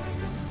bit.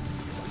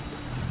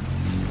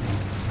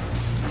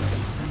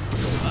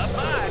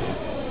 Bye-bye.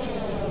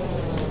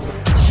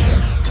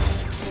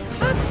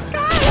 A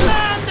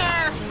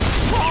Skylander!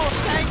 Oh,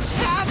 thank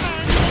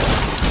heaven!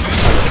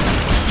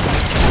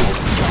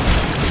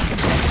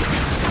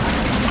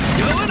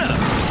 Going up.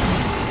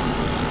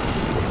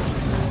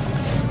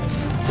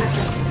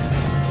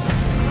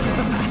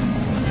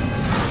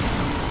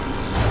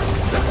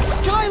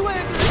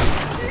 Skylander!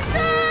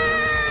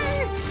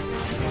 Yay!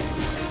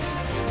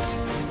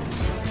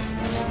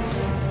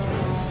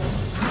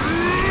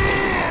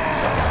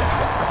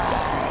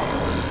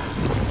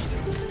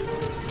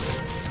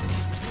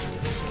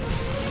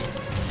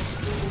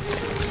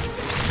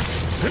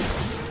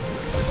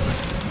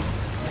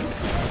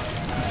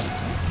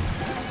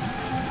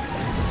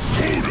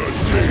 Soda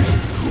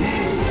tastes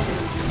good.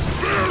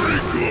 Very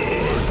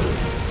good.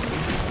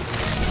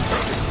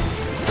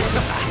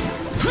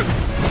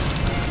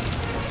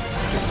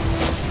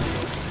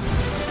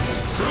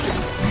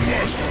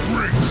 Must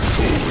drink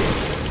soda.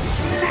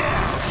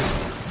 Smash!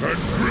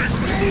 And drink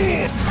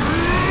more.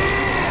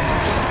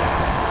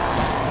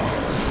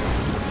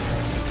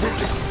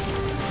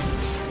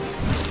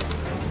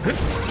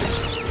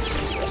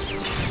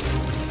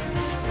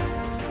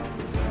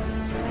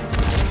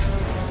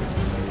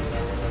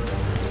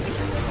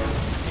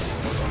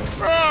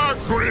 Ah,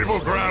 Gravel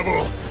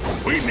Gravel!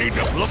 We need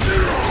to look.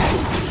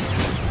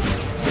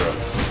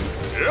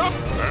 Yep,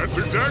 that's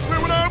exactly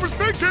what I was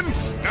thinking.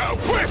 Now,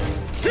 quick!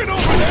 Get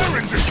over there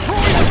and destroy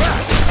the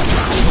vat!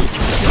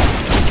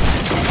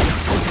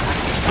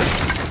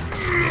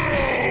 No!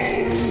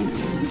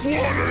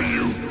 What are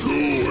you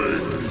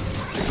doing?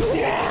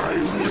 Why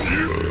would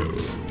you?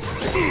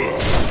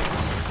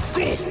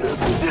 Gulper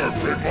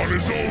burping on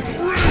his own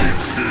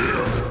brains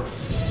here!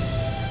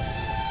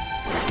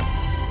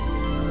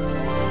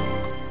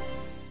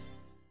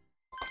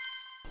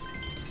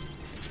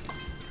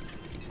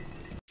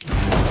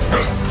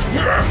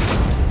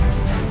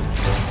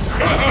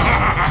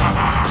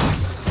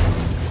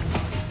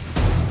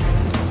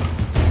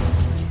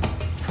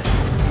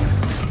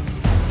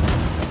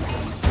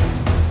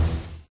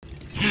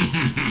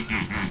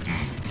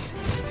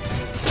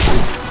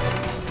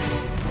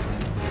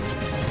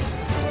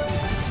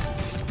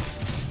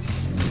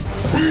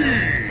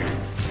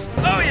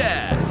 Oh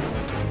yeah!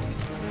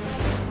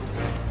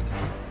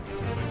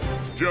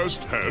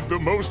 Just had the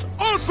most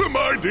awesome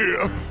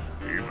idea!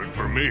 Even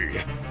for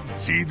me.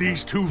 See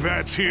these two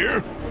vats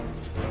here?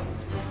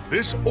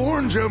 This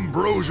orange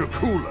ambrosia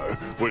cooler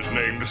was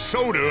named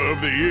Soda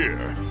of the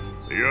Year.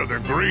 The other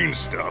green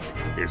stuff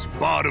is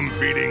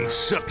bottom-feeding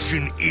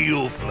suction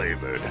eel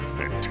flavored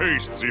and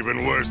tastes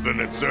even worse than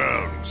it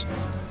sounds.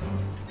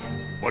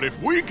 But if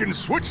we can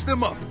switch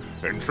them up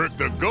and trick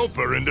the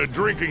Gulper into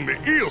drinking the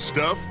eel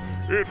stuff,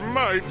 it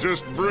might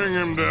just bring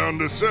him down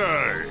to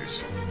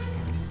size.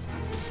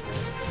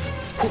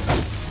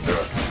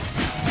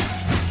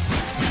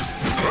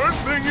 First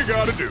thing you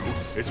gotta do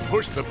is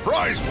push the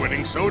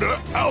prize-winning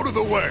soda out of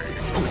the way.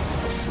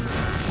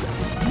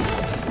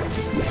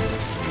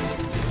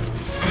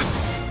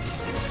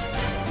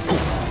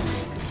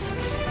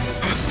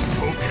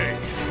 Okay,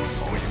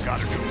 all you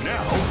gotta do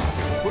now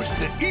is push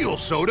the eel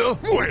soda.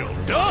 Well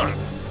done!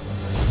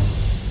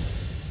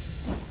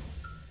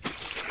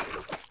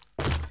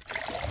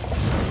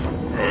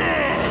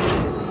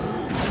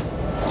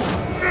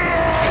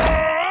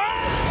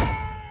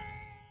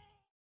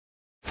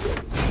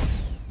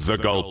 The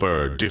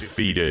Gulper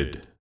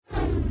defeated.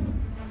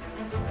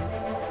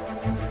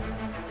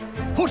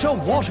 Put a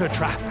water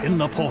trap in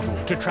the portal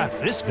to trap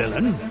this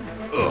villain.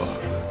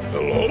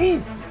 Hello?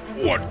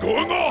 What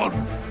going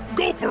on?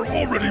 Gulper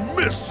already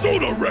missed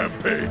Soda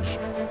Rampage.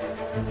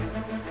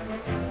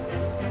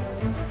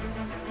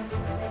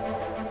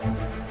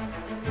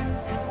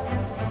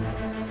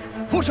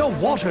 Put a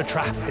water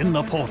trap in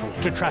the portal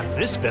to trap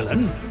this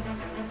villain.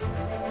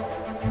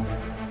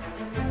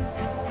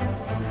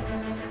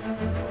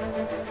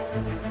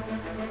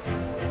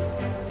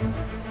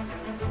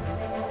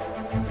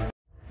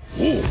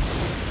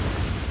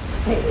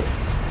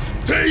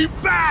 Stay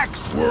back,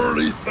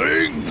 swirly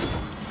thing!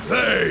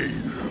 Hey,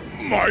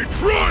 my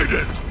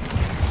trident!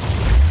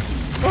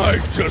 I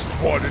just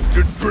wanted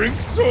to drink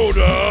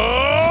soda!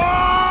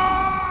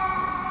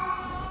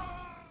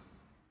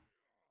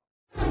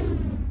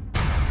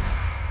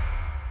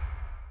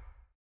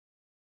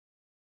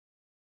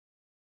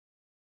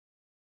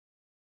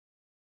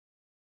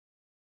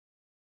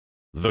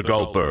 The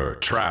Gulper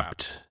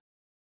trapped.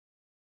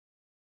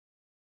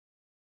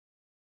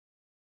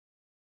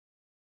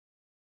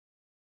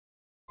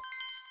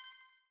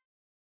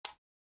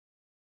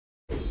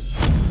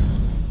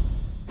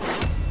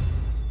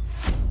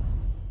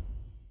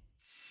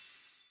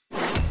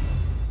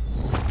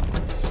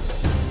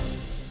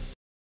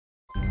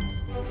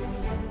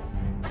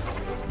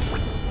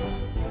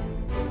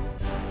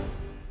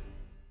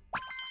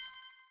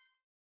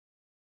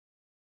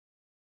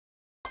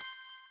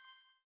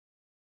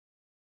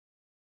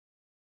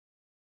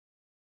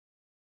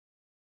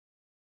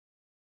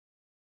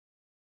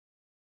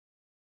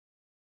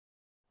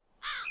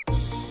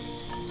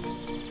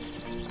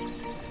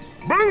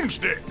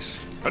 Boomsticks!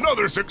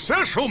 Another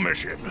successful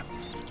mission!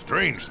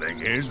 Strange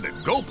thing is that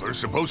Gulper's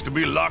supposed to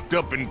be locked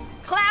up in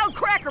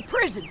Cloudcracker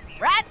Prison,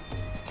 right?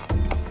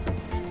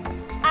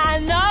 I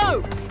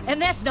know!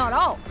 And that's not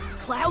all.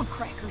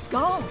 Cloudcracker's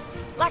gone.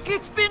 Like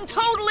it's been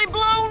totally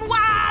blown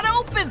wide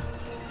open!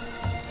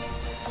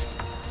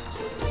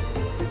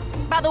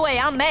 By the way,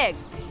 I'm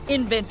Mags,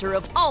 inventor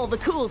of all the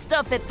cool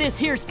stuff at this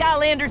here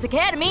Skylanders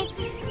Academy,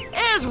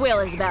 as well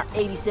as about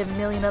 87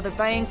 million other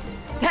things.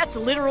 That's a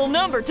literal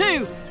number,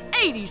 too.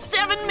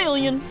 87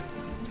 million.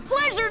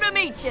 Pleasure to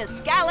meet you,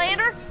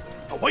 Skylander.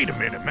 Oh, wait a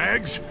minute,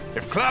 Mags.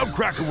 If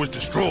Cloudcracker was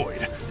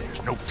destroyed,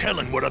 there's no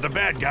telling what other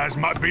bad guys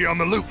might be on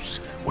the loose.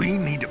 We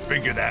need to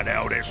figure that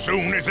out as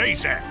soon as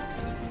ASAP.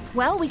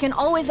 Well, we can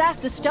always ask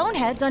the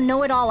Stoneheads on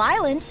Know-It-All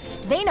Island.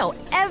 They know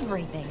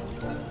everything.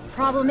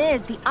 Problem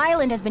is, the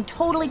island has been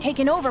totally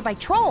taken over by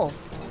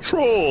trolls.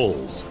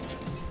 Trolls!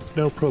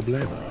 No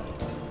problemo.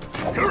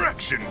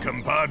 Correction,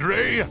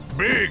 compadre.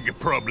 Big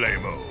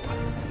problemo.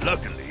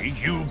 Luckily,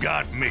 you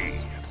got me.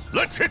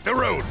 Let's hit the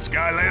road,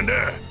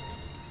 Skylander.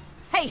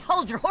 Hey,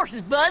 hold your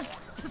horses, Buzz.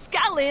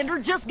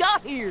 Skylander just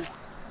got here.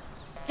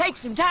 Take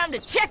some time to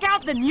check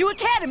out the new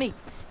academy.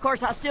 Of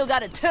course, I still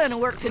got a ton of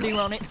work to do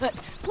on it, but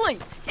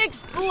please,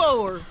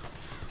 explore.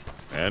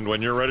 And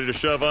when you're ready to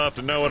shove off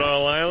to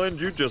Know-It-All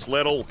Island, you just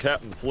let old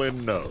Captain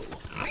Flynn know.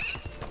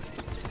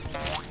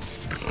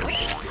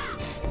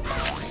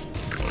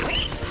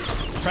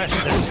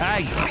 Press the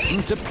tag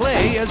button to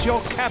play as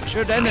your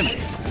captured enemy.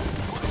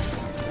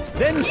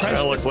 Then press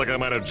Well, looks like I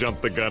might have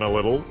jumped the gun a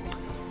little.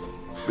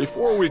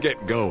 Before we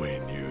get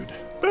going, you'd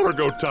better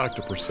go talk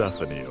to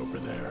Persephone over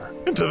there.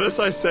 And to this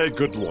I say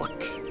good luck,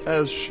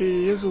 as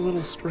she is a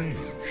little strange.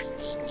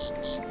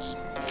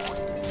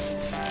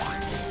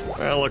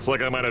 Well, looks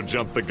like I might have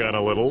jumped the gun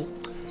a little.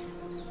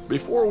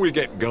 Before we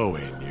get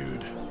going,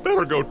 you'd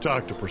better go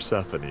talk to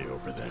Persephone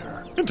over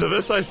there. And to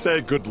this I say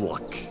good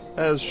luck,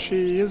 as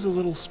she is a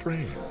little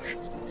strange.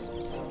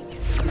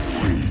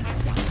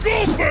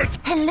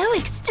 Hello,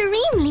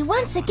 Extremely,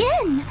 once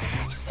again.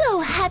 So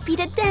happy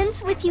to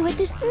dance with you at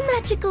this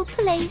magical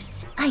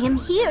place. I am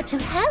here to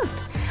help.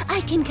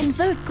 I can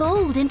convert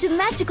gold into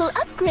magical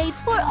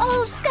upgrades for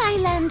all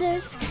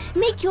Skylanders.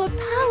 Make your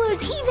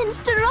powers even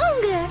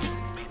stronger.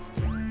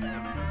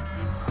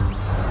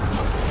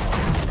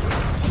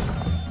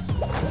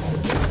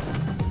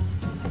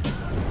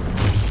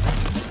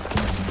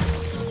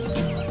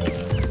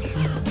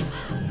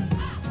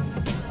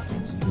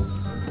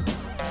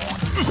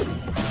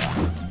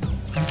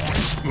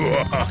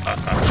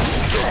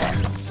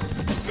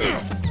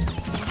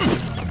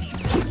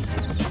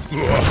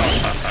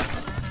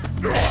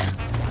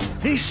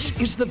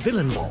 This is the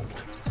Villain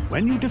Vault.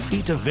 When you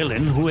defeat a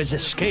villain who has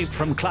escaped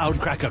from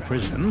Cloudcracker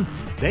Prison,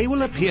 they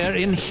will appear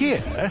in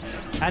here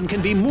and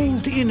can be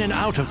moved in and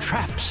out of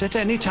traps at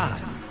any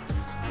time.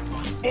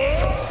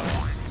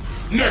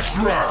 Next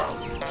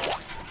round!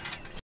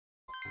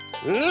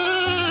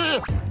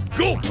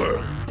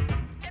 Gulper!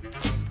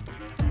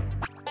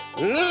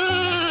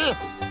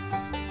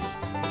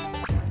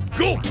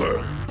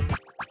 Gulper!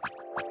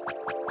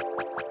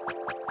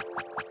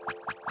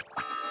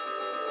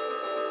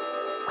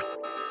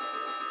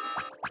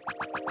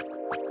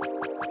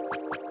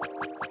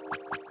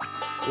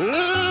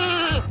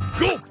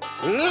 Gulp!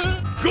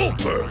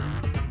 Gulper!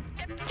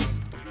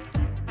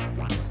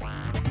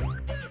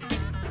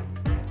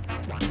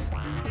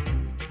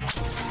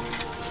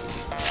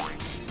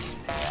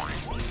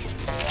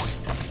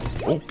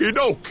 Okie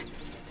doke.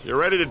 You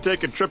ready to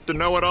take a trip to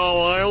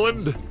Know-It-All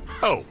Island?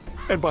 Oh,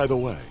 and by the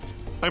way,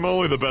 I'm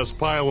only the best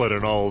pilot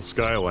in all of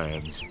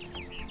Skylands.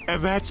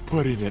 And that's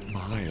putting it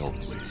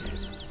mildly.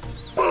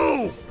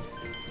 Boom!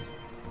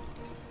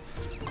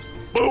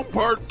 Boom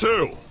Part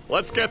 2.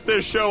 Let's get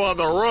this show on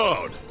the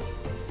road.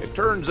 It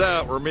turns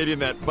out we're meeting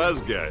that buzz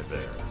guy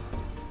there.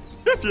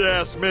 If you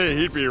ask me,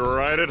 he'd be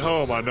right at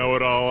home on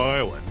Know-It-All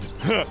Island.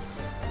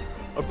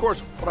 Of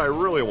course, what I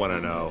really want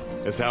to know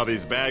is how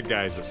these bad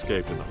guys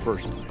escaped in the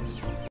first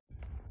place.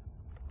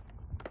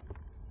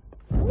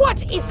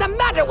 What is the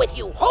matter with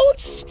you? Hold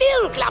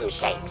still,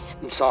 Glumshanks!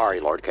 I'm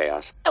sorry, Lord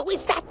Chaos. Oh,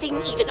 is that thing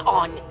even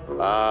on?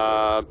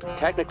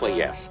 Technically,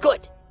 yes.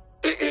 Good.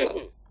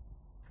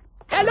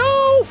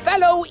 Hello,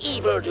 fellow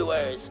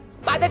evildoers.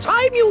 By the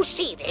time you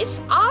see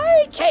this,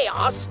 I,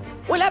 Kaos,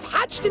 will have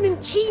hatched an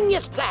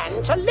ingenious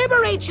plan to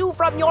liberate you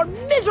from your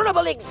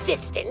miserable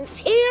existence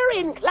here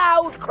in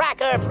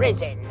Cloudcracker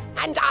Prison.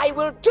 And I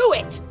will do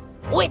it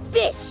with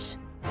this.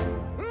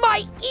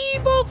 My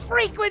evil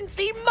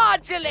frequency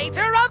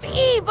modulator of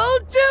evil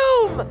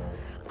doom!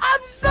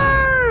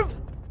 Observe!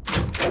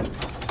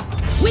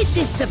 With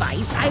this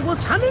device, I will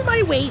tunnel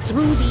my way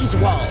through these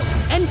walls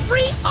and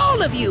free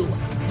all of you,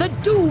 the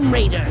Doom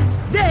Raiders.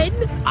 Then,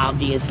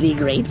 obviously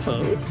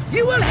grateful,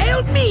 you will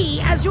hail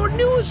me as your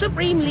new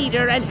supreme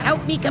leader and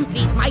help me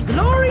complete my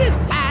glorious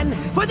plan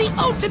for the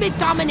ultimate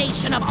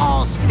domination of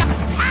all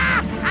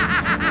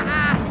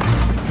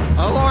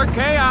Oh, Lord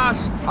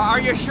Chaos,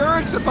 are you sure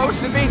it's supposed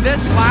to be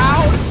this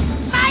loud?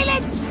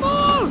 Silence,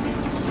 fool!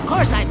 Of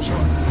course I'm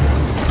sure.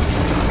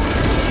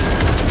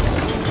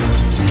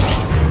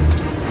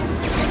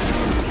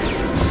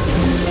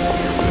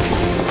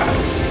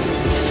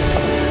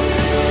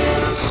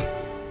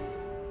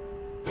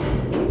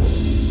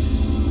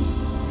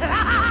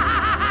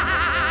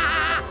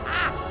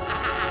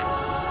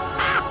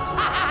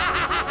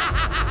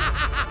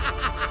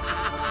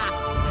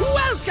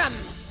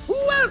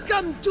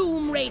 Welcome,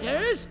 Doom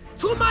Raiders,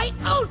 to my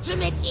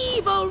ultimate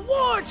evil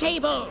war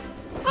table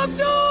of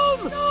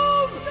doom!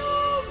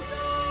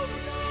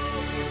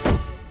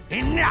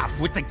 Enough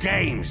with the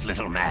games,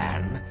 little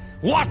man.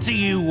 What do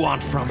you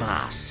want from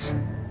us?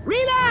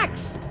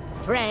 Relax,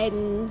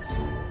 friends.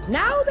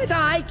 Now that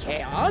I,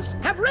 Kaos,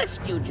 have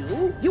rescued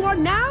you, you are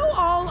now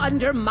all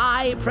under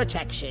my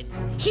protection.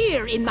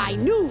 Here in my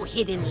new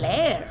hidden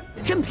lair,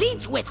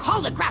 complete with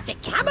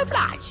holographic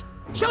camouflage.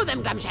 Show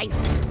them,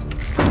 Glumshanks.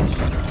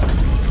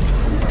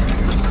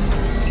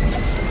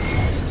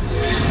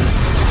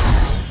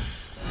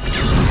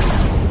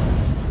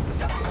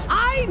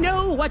 I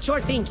know what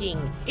you're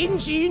thinking.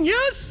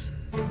 Ingenious?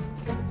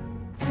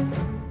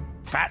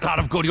 Fat lot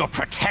of good your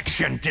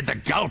protection did the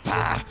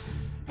Gulper.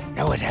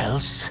 Know what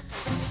else?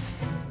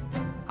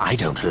 I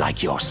don't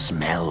like your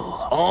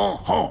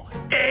smell.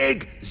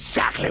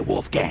 Exactly,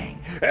 Wolfgang.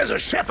 As a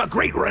chef of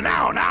great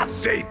renown, I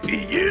say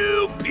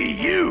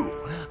P.U.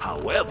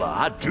 However,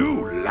 I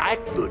do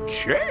like the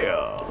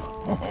chair.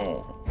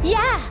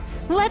 Yeah,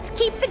 let's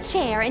keep the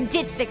chair and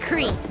ditch the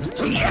creep.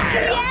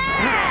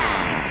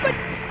 Yeah! But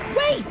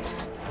wait!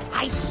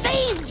 I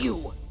saved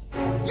you!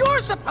 You're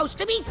supposed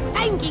to be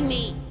thanking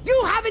me!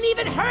 You haven't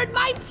even heard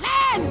my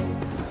plan!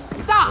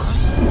 Stop!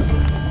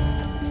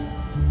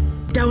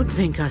 Don't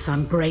think us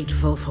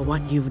ungrateful for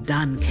what you've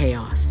done,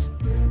 Kaos.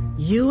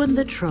 You and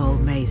the troll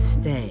may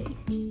stay.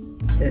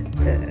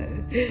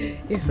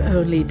 If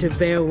only to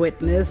bear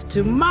witness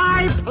to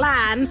my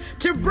plan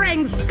to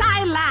bring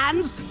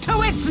Skylands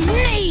to its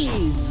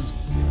knees!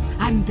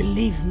 And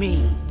believe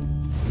me,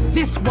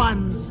 this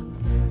one's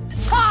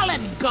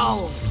solid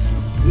gold!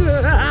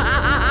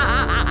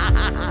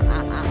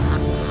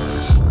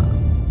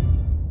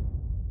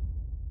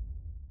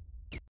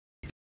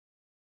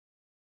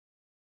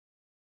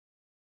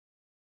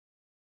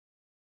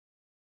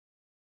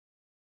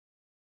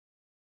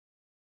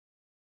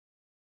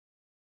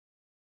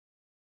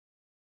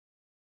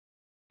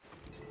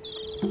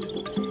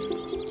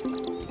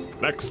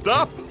 Next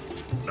up,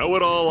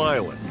 Know-It-All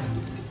Island.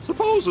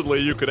 Supposedly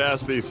you could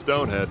ask these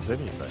stoneheads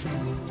anything.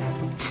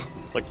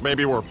 Like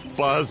maybe where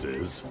Buzz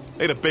is.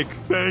 Made a big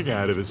thing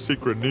out of his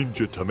secret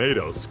ninja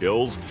tomato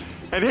skills,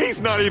 and he's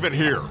not even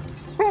here.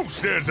 Who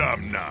says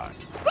I'm not?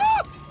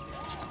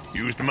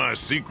 Used my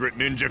secret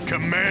ninja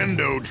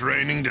commando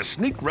training to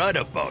sneak right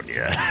up on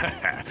you.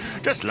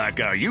 Just like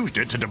I used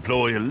it to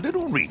deploy a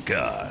little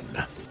recon.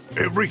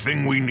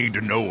 Everything we need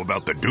to know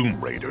about the Doom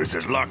Raiders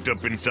is locked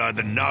up inside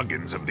the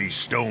noggins of these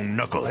stone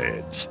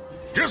knuckleheads.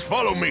 Just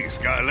follow me,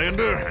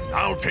 Skylander, and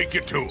I'll take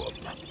you to them.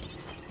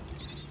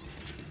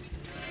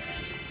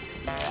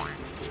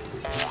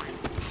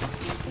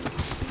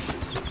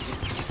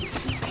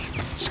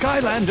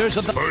 Skylanders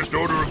of the first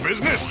order of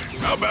business.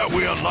 How about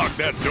we unlock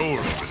that door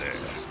over there?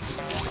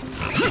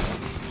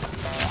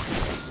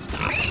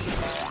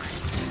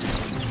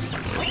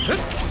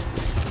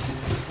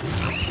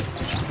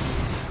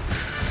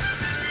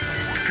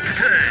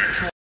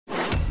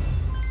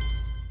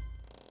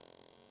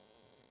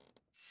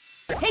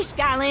 Hey,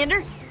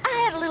 Skylander. I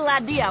had a little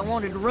idea I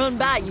wanted to run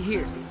by you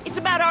here. It's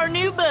about our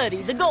new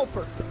buddy, the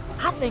Gulper.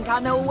 I think I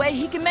know a way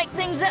he can make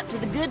things up to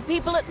the good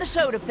people at the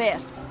Soda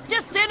Fest.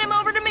 Just send him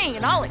over to me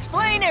and I'll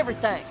explain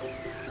everything.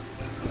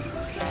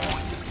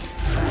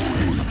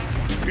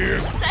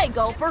 Say,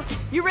 Gulper,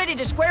 you ready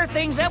to square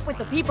things up with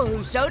the people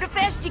whose Soda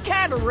Fest you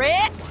kinda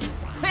wrecked?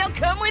 Well,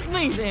 come with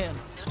me then.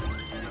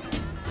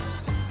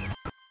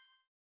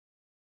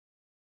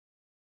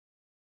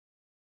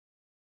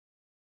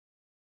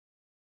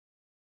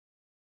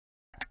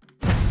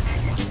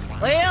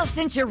 Well,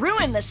 since you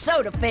ruined the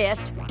Soda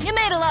Fest, you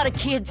made a lot of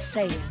kids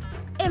sad.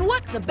 And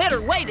what's a better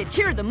way to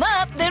cheer them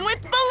up than with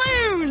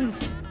balloons?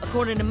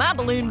 According to my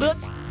balloon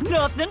books,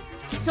 nothing.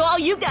 So all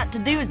you got to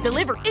do is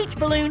deliver each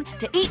balloon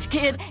to each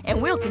kid,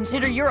 and we'll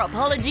consider your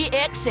apology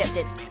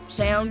accepted.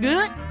 Sound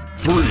good?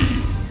 3,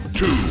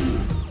 2,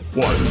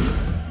 1,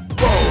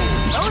 go!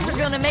 Those are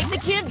gonna make the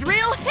kids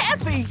real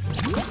happy.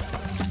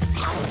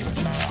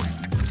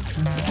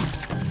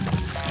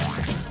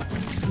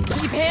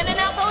 Keep handing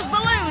out those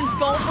balloons,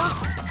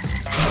 Gulper.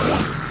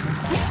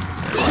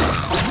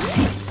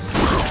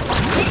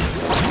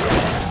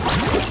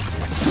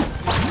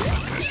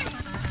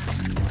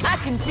 I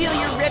can feel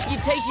your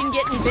reputation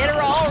getting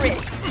better already.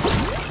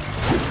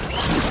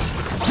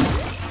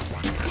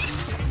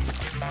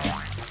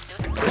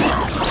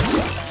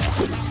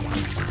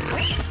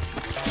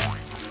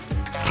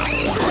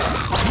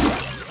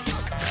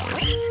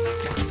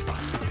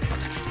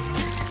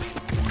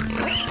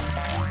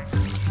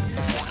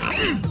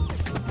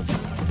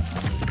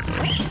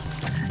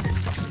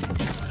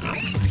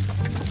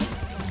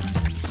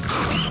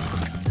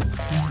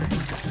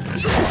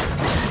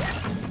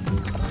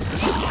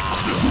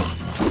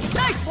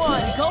 Nice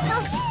one,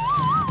 Gulper.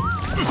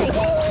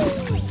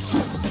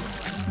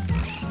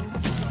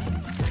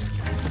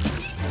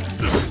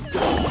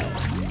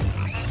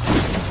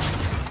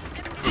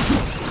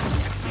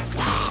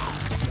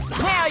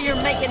 Now you're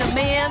making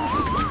amends.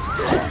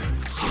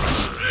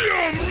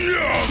 Yum,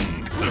 yum!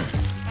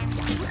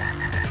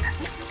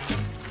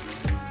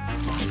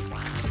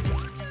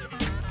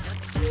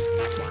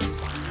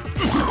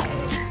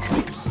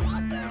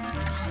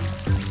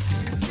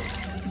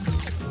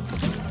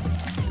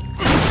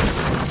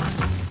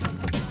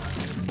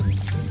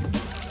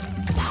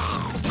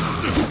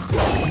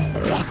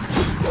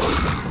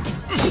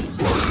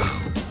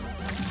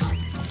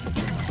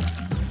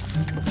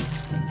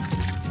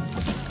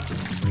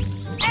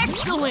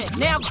 Excellent!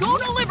 Now go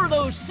deliver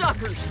those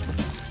suckers!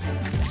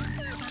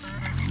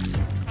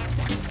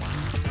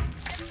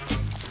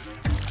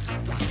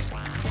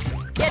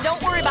 Yeah,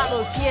 don't worry about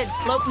those kids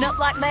floating up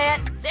like that.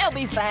 They'll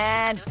be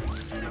fine.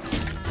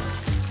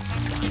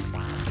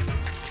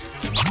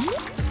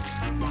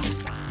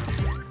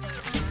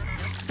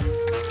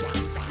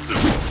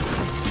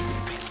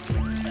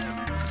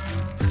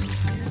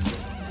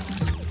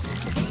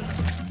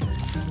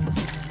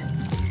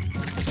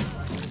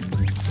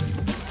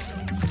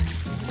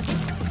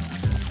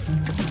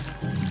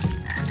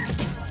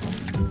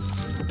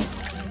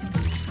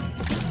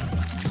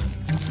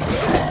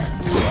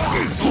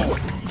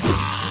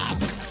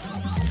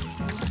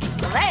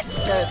 That's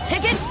the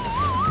ticket.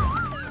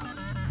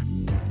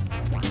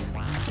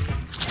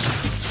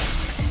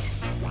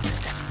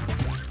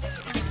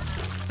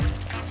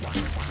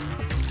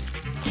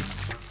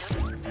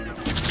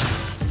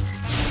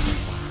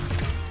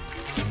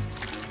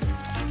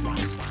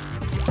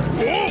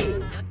 Whoa!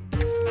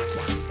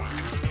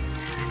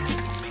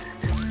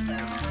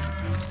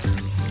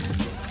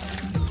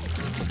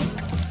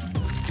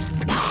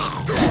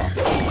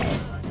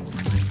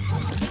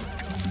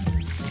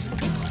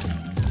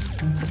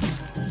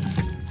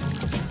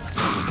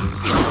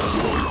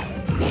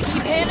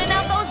 Keep handing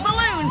out those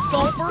balloons,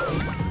 Gulper.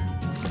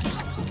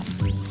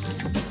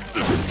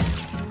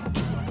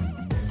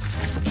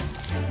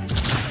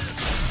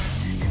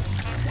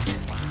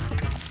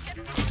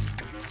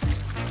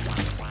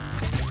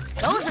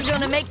 Those are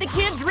gonna make the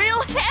kids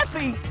real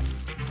happy.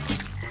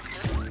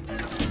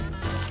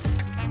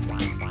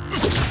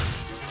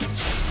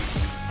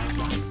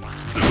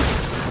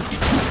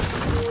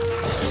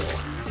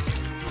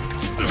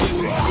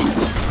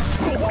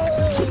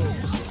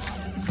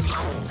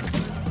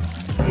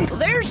 Well,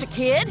 there's a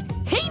kid.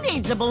 He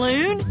needs a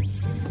balloon.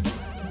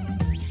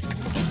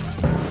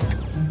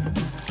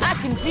 I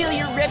can feel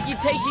your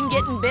reputation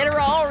getting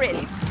better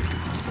already.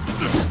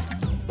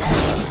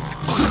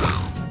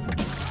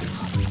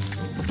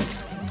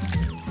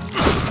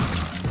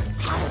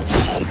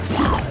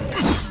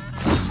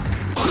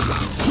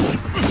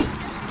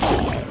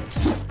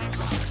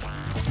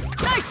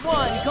 Nice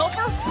one,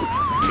 Gulper!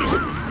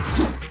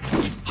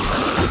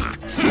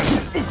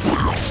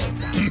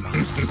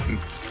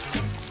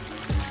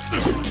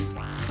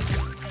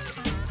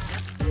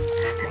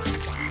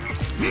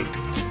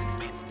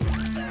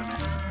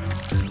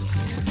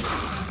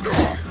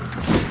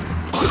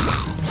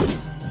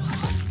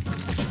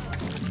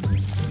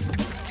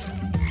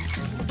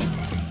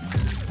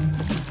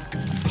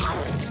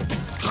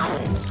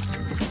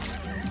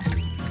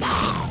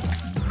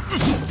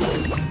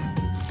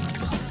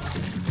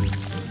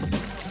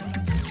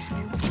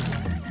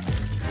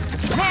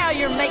 Now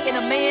you're making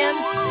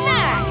amends.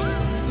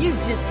 Nice! You've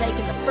just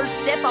taken the first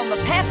step on the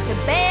path to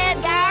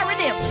bad guy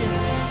redemption.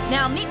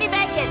 Now meet me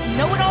back at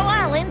Know-It-All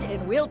Island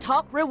and we'll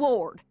talk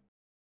reward.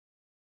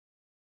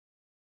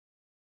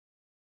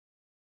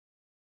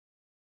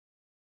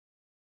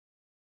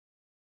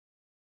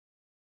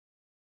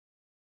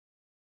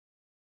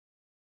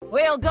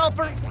 Well,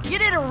 Gulper, you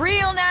did a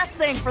real nice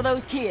thing for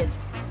those kids.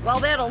 While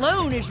that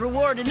alone is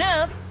reward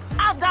enough,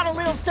 I've got a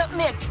little something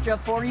extra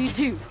for you,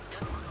 too.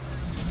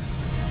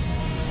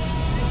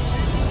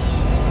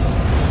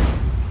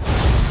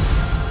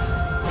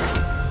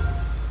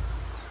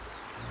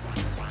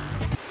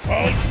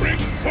 I'll drink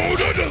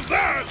soda to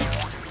that!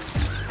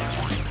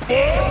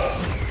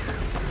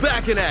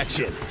 Back in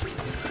action.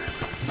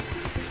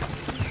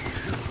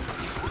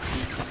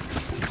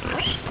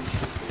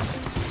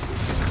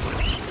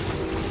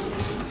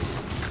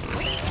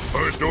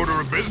 First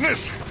order of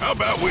business? How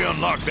about we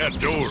unlock that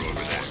door over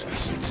there?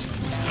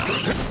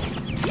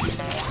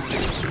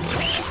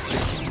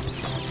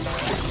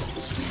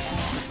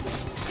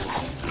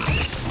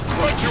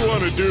 What you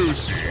want to do,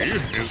 see,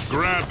 is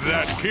grab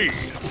that key.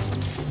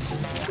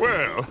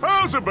 Well,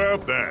 how's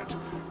about that?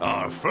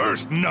 Our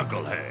first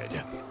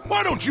knucklehead.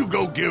 Why don't you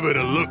go give it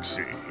a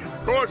look-see?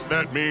 Of course,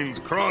 that means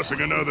crossing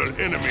another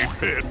enemy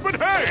pit,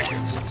 but hey,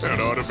 that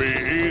ought to be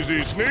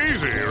easy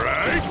sneezy,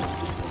 right?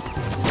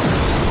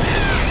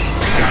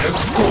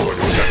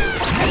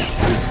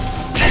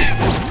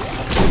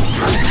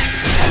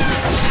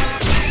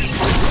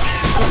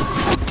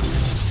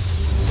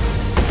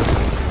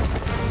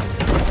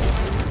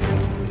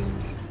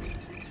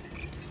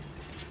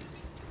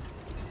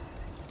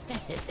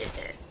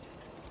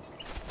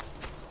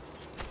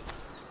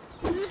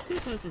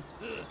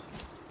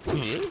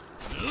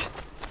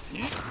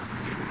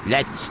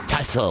 Let's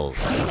tussle.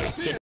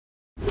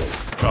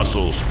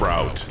 Tussle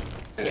Sprout.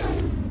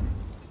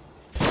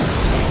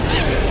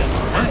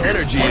 My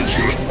energy is...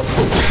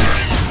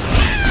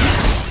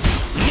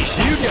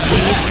 You got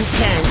it.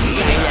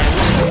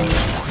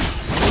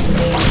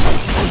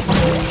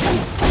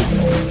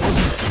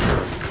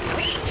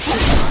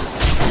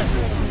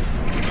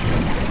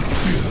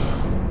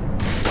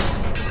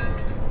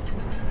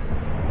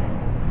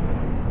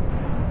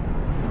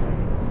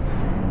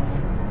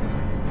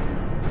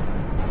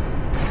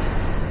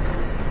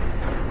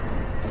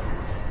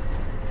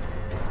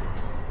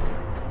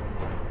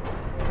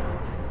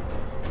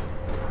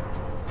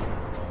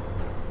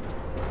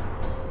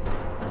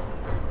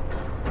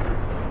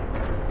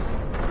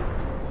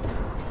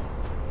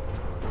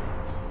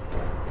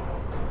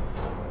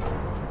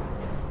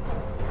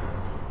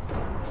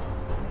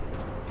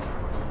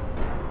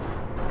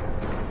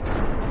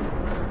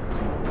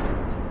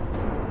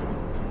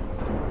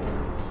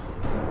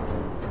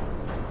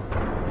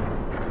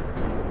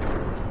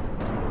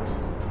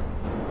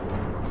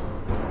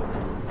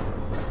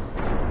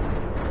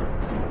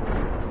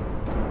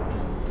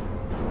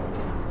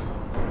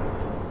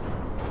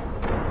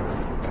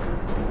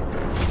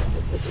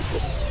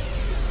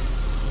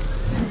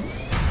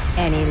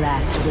 Any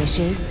last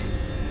wishes?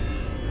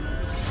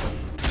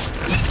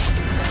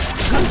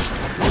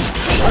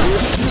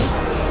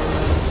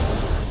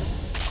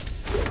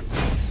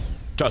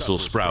 Tussle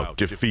Sprout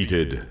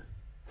defeated.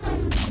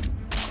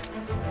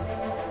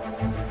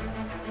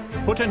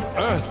 Put an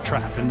earth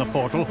trap in the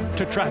portal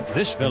to trap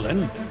this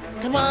villain.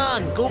 Come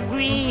on, go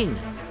green.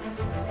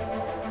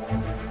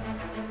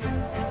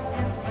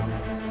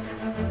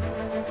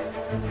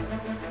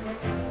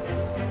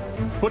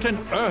 Put an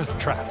earth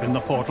trap in the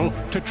portal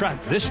to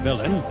trap this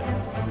villain.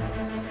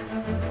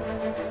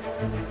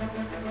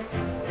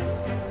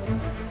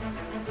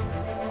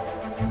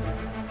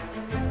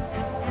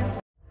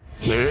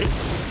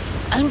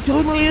 I'm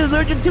totally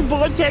allergic to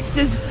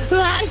vortexes.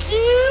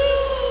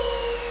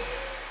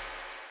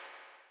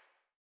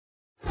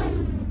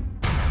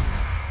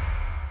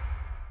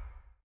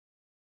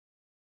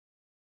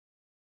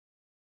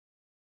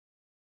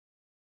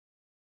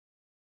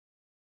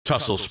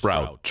 Tussle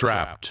Sprout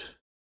trapped.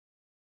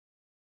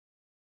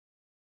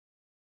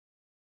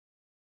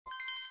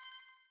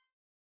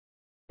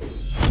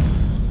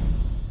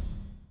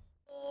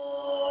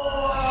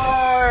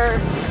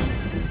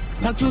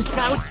 Tussle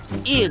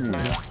Sprout in.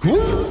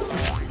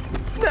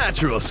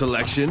 Natural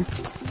selection.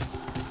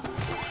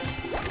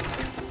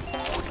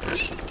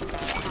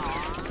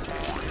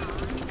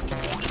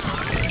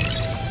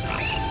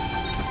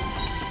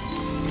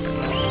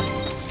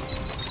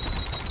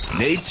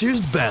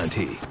 Nature's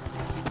bounty.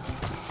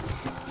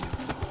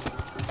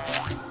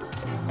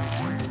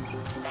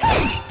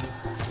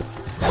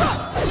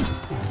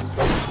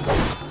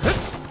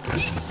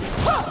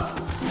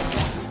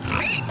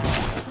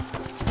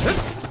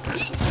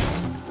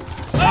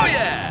 Oh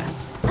yeah!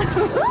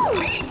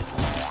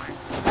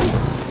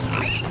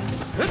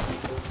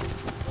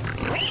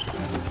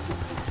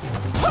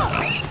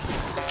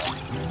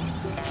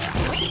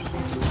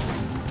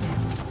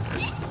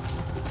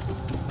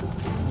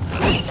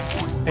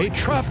 A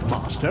trap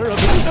master of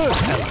the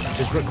earth element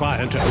is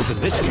required to open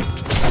this gate.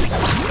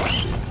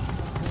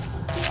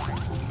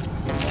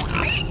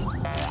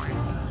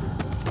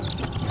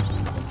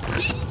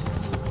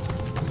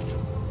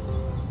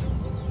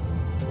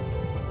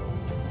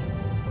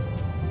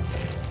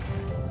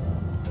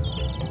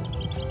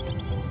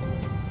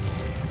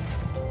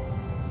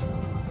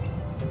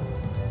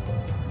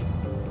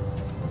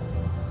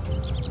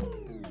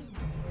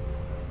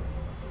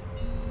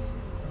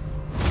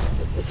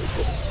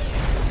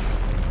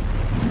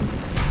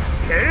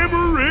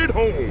 Hammer it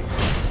home!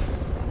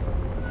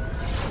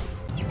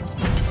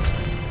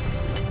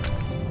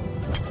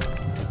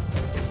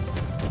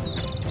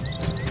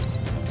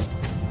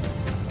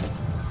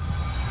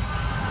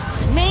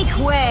 Make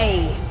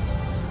way!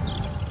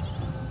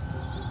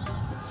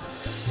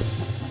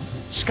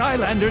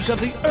 Skylanders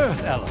of the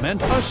earth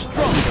element are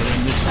stronger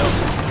in this zone.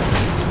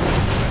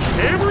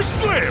 Hammer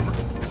slammer!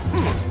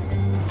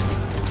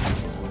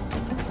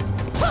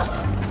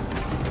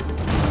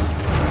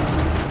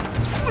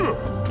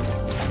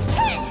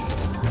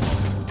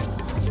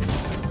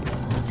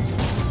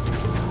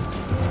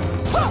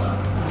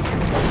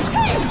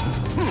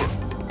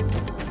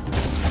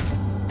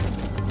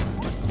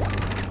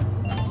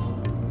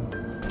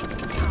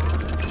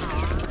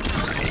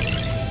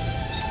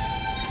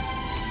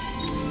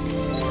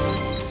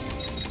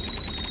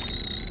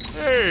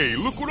 Hey,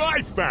 look what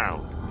I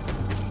found!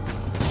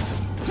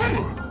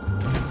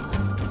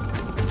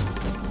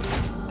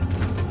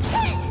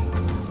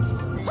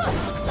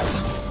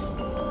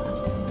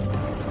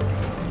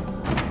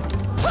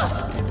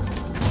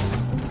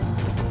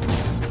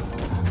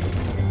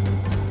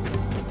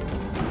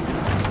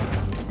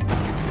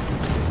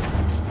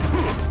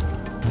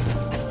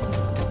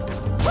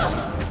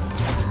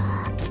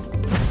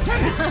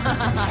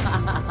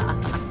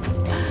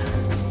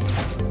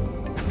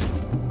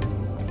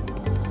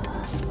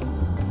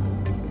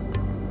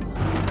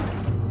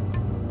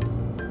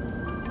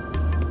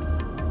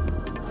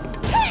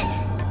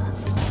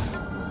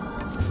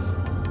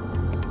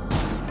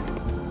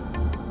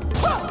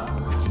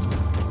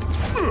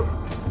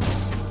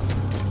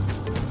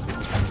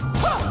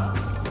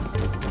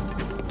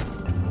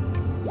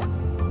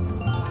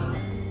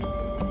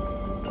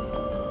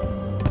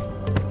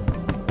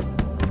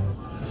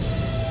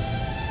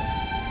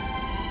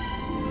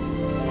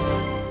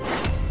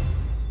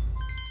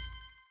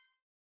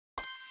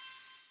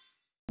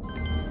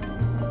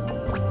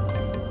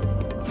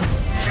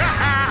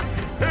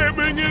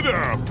 Hamming it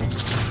up!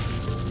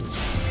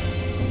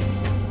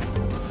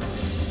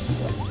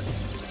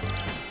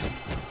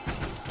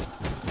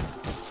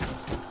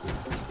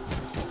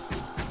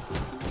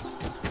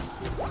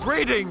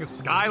 Greetings,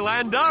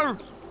 Skylander!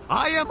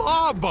 I am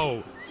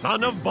Arbo,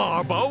 son of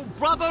Barbo,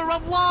 brother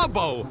of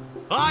Larbo.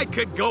 I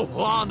could go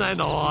on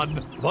and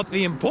on, but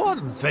the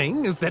important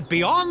thing is that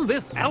beyond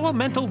this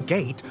elemental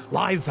gate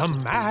lies a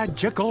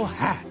magical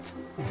hat.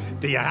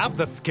 Do you have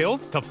the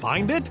skills to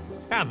find it?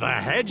 And the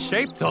head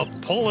shape to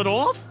pull it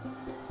off?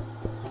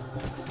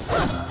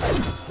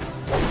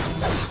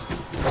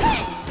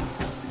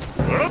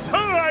 Up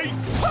high!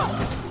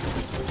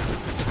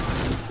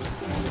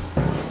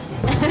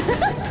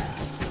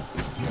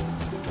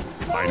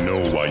 I know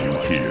why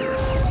you're here.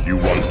 You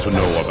want to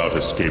know about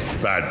escaped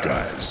bad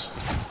guys.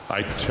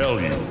 I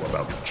tell you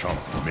about the Chomp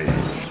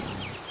Mage.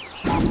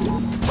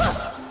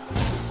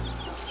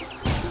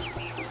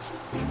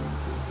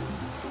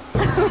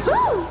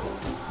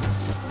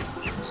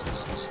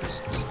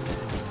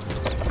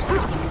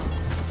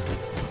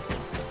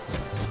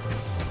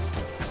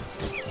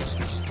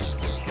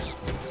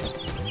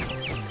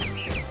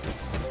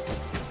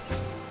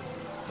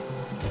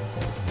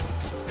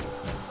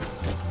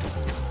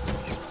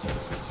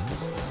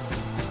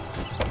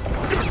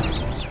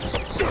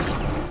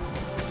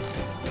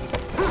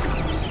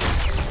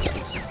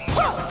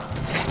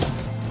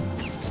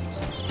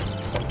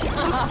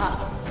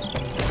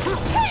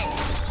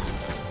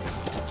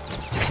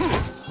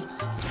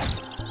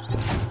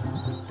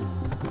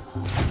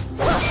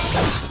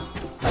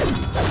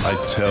 I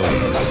tell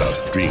you about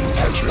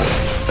Dreamcatcher.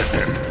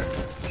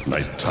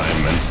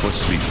 Nighttime meant for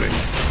sleeping,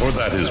 or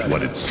that is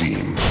what it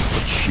seems.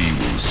 But she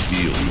will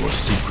steal your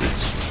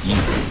secrets,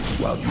 even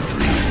while you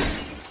dream.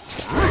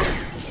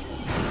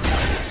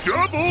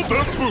 Double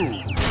the boom!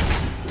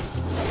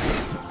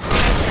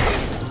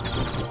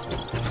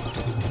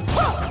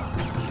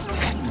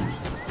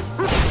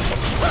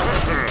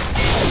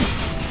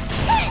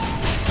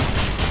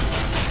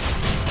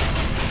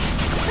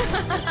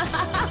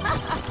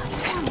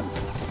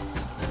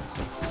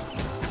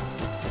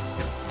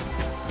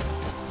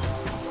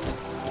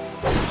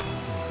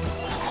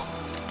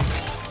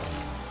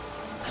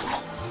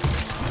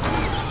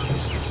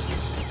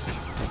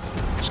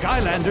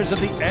 Skylanders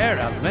of the air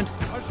element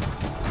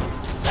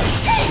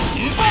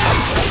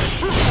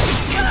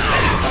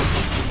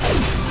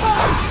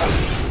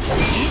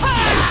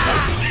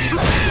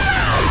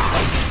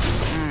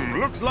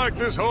Looks like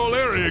this whole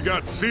area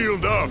got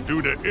sealed off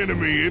due to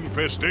enemy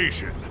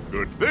infestation.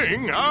 Good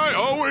thing I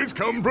always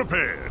come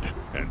prepared.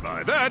 And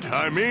by that,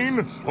 I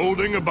mean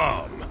holding a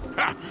bomb.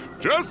 Ha!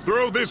 Just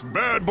throw this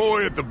bad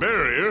boy at the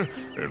barrier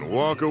and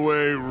walk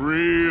away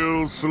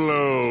real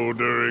slow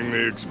during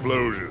the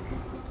explosion.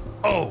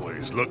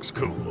 Always looks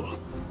cool.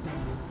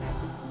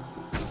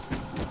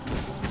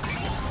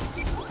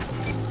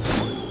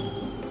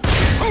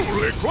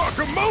 Holy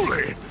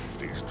guacamole!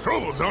 These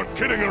trolls aren't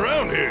kidding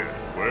around here.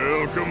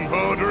 Welcome,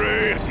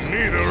 Padre.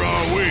 Neither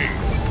are we.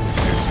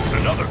 This is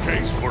another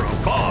case where a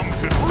bomb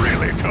could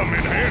really come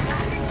in handy.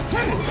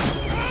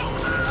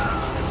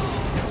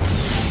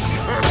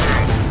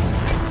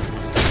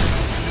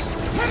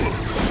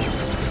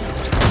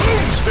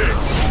 Boomstick!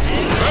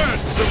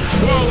 That's some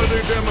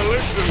quality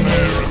demolition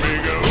there,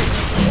 amigo.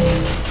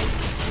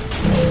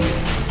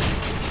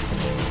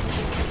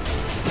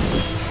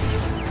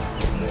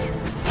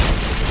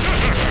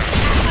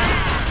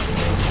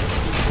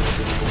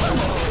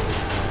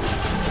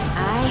 I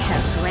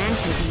have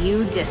granted you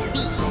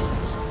defeat.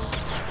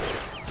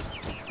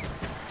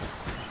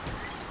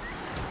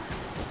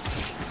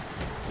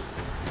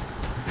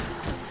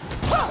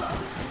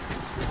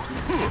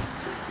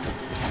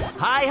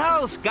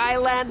 Hi-ho,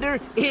 Skylander!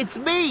 It's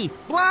me,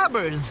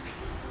 Blobbers!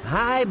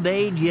 I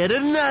made yet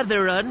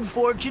another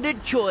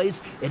unfortunate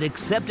choice in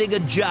accepting a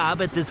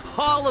job at this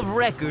Hall of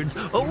Records,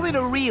 only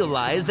to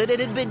realize that it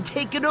had been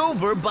taken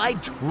over by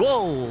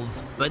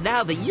trolls. But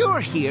now that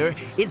you're here,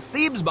 it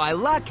seems my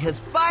luck has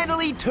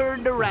finally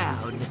turned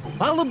around.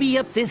 Follow me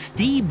up this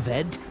steam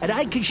vent, and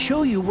I can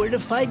show you where to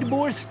find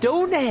more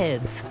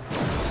stoneheads.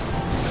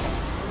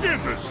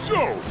 In the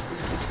zone!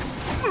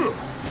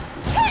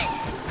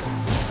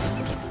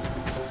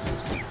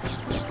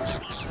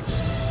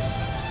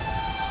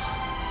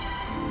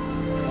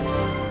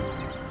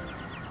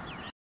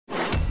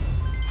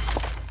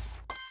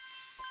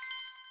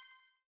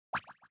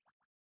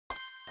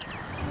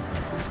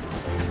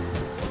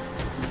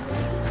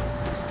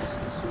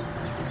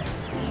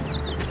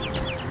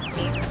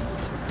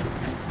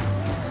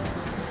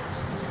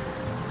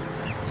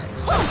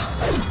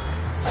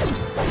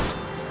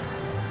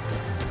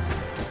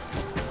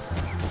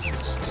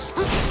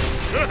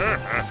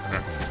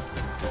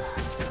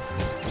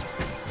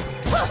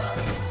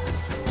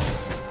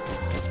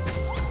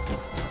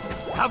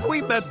 Have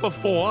we met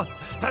before?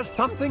 There's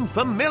something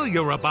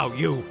familiar about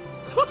you.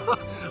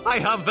 I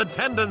have the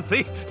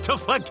tendency to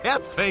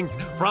forget things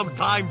from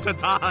time to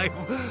time.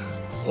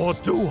 Or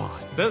do I?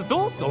 There's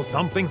also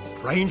something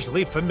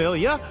strangely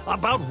familiar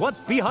about what's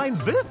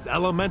behind this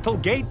elemental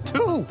gate,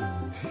 too.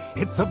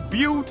 It's a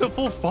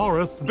beautiful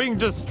forest being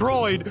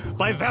destroyed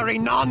by very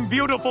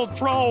non-beautiful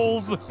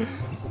trolls.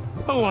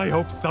 Oh, I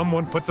hope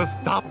someone puts a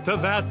stop to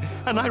that,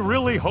 and I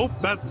really hope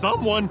that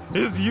someone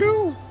is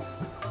you.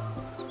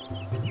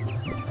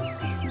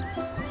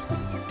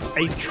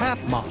 A trap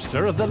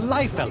master of the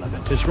life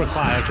element is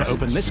required to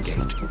open this gate.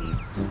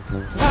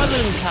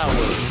 Talon Tower.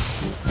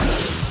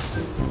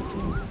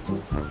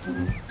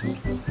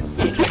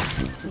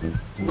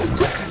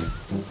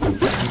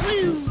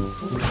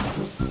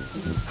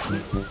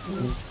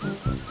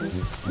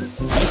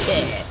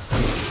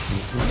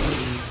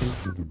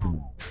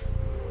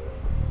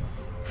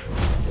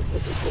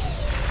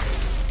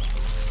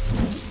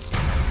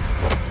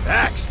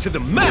 Axe to the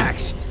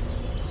max!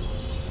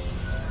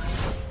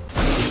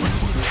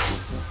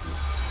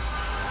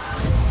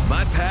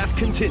 My path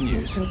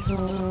continues.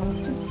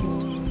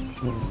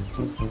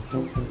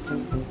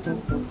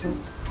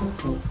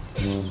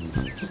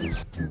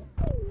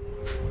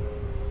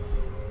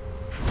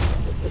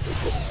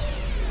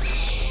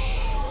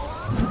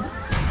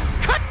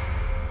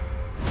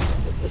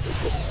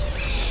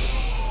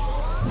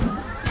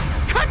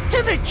 Cut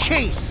to the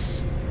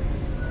chase!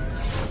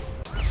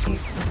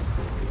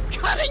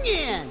 Cutting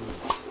in!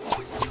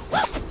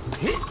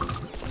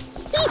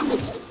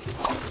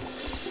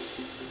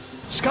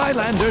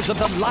 Skylanders of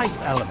the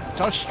life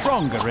element are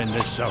stronger in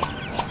this zone.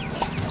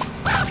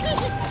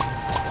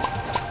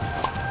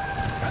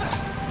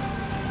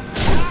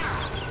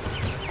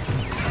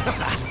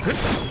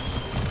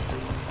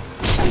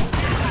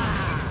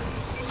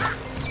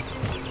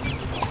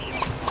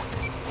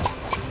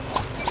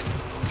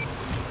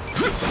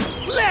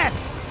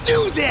 Let's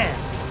do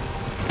this!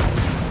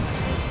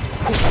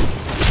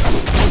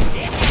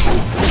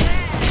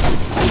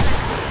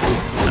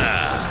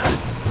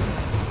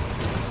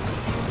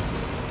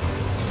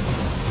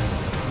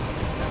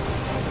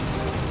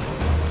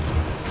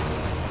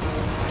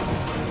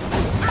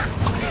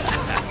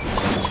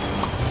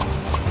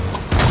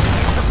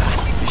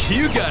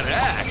 You got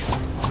axed.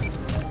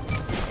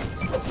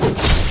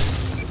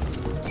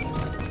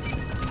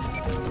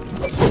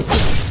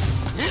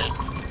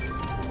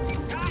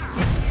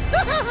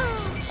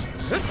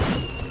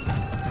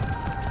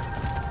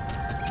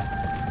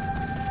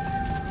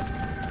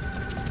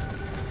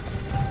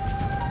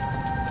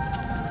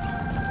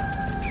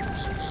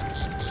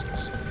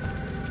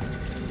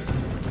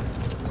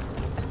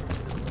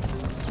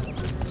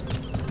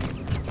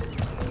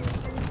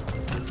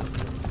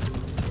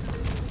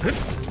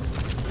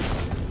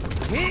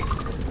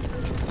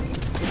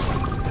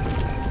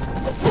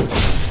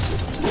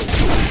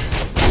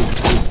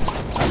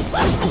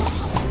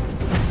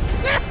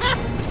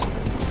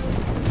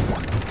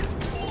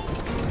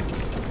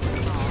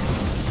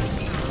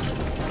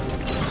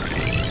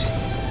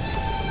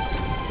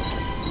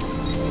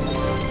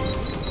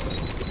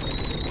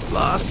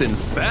 Lost and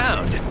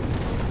found.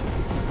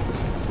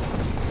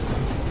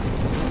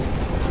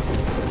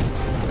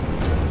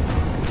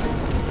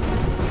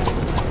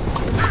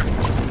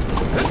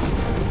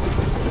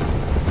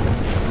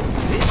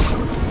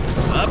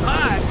 Up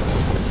high.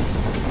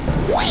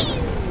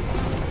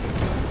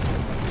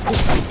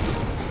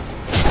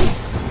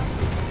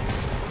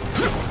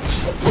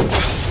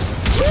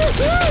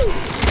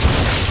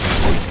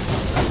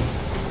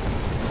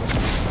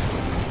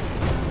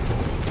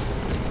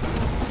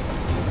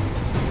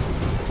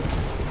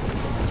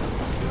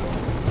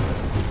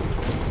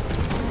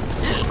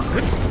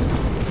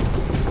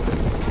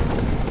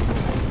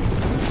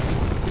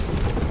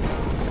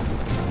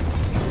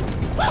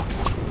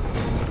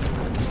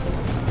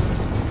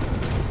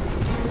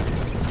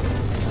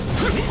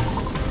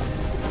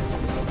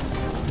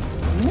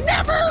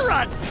 Never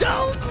a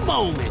dull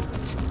moment.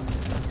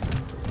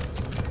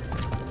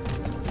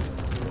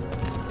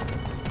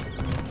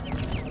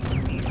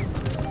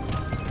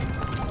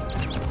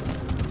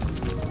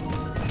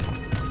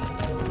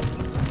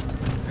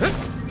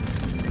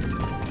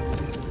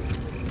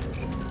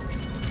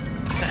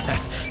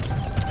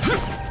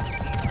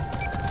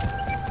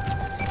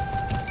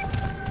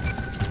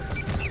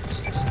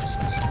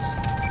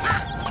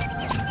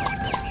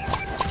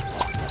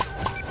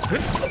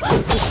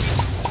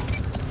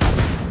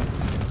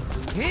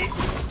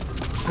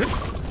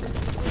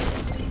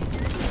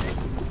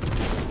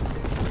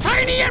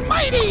 Tiny and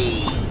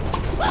mighty!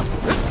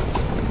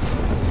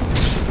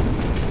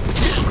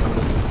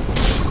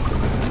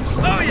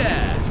 Oh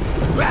yeah!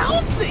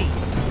 Bouncy!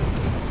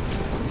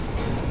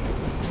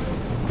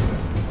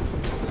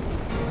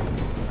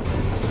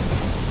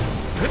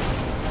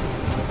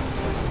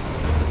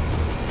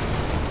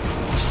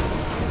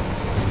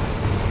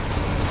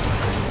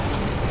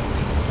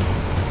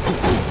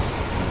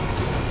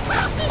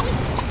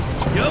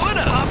 Going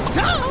up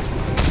top!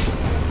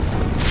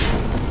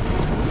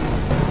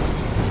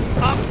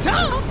 Up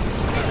top!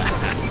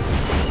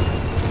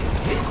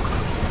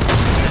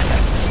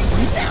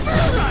 Never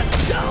a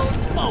dull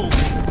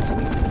moment!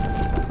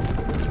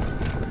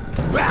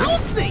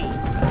 Bouncy!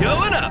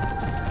 Going up!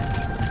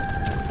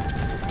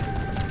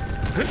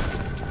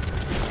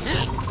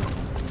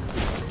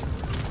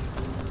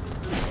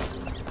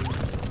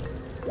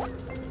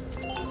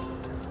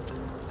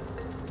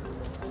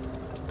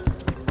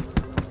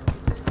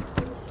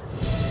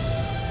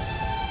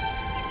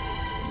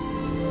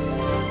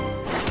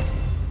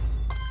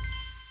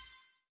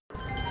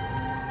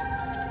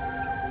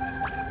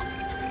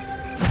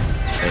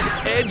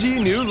 Edgy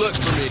new look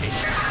for me.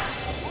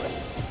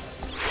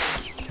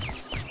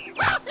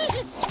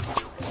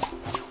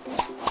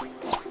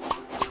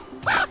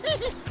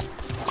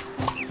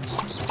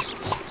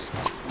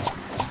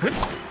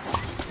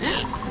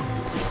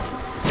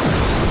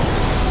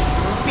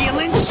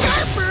 Feeling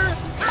sharper!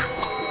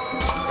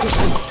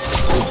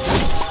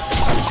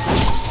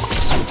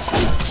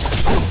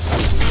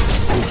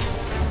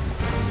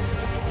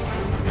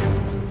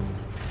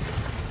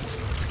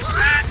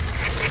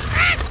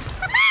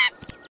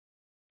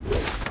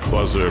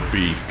 Buzzer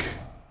beak.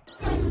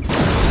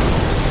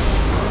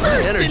 My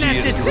energy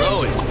is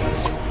growing.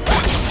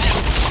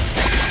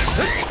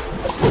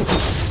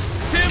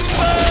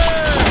 Timber!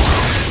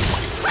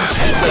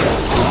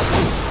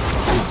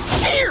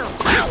 Sheer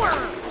power!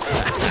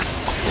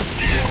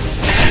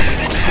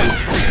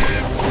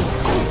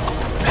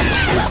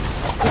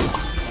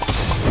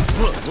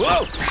 Whoa!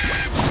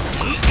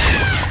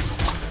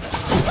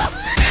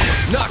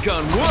 Knock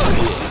on wood!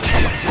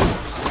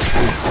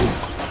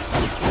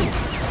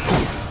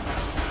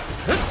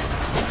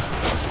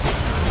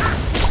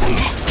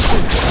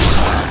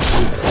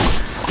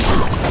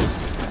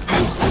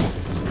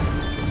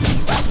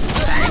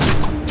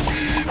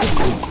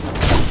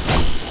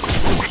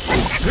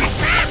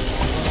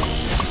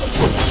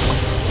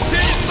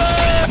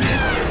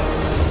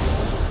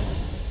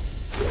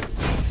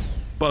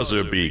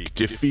 Buzzerbeak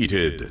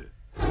defeated.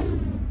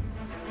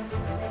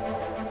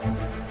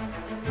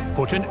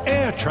 Put an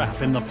air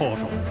trap in the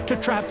portal to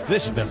trap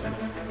this villain.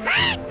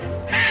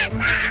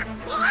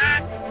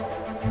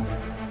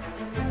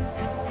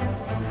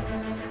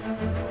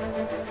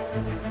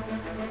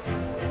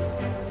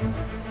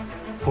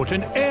 Put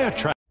an air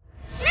trap.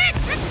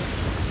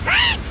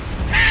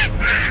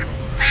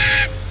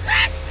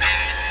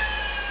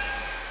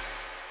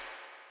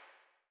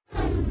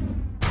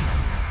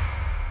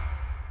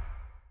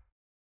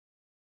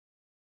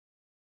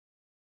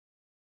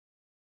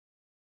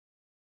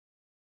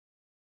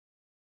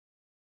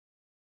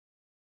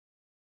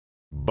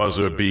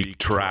 Buzzerbeak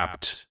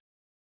trapped.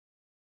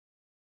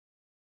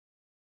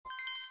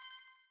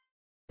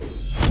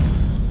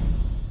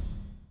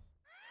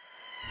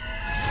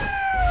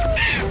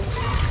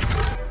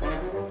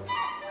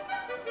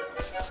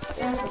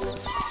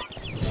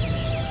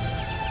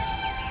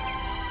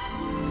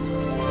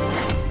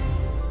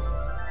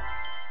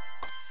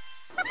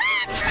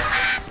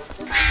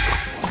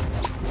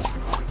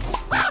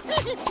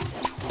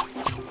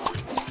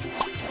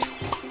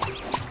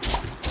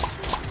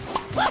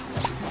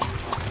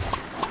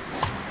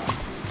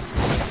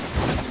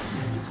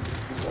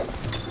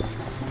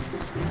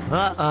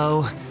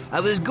 Uh-oh. I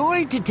was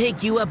going to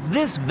take you up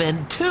this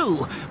vent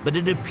too, but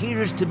it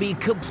appears to be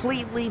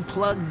completely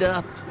plugged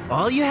up.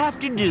 All you have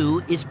to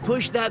do is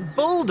push that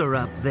boulder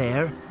up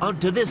there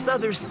onto this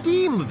other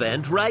steam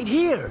vent right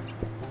here.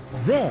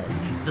 Then,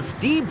 the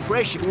steam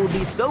pressure will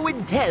be so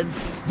intense,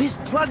 this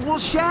plug will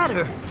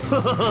shatter.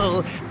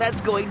 Oh,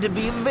 that's going to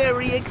be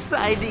very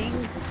exciting.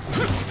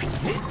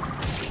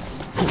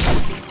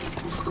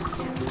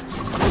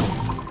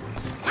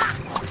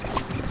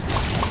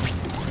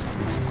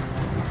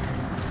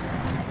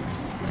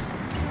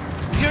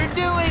 You're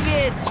doing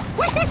it!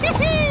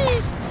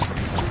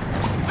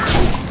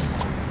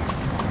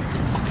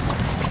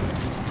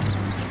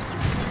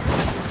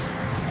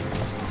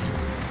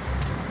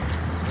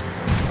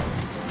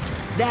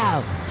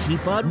 Now,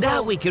 keep on.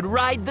 Now we can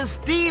ride the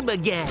steam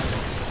again.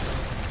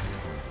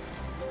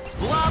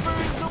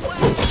 Blobbers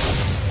away!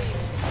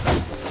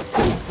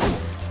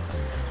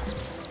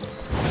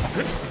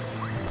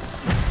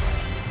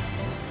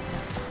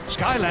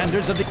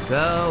 Skylanders of the...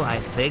 So, I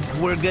think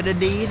we're gonna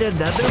need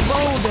another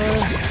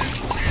boulder.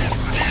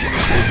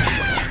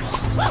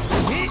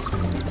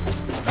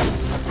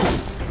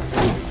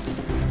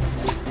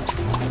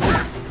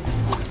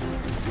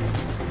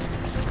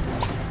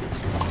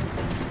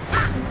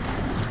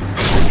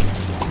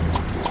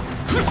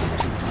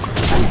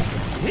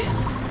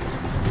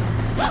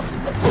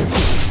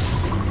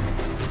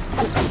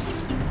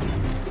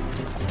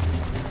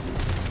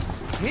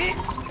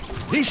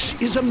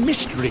 This is a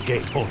mystery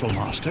gate, Portal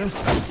Master,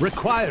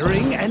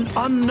 requiring an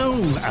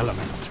unknown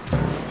element.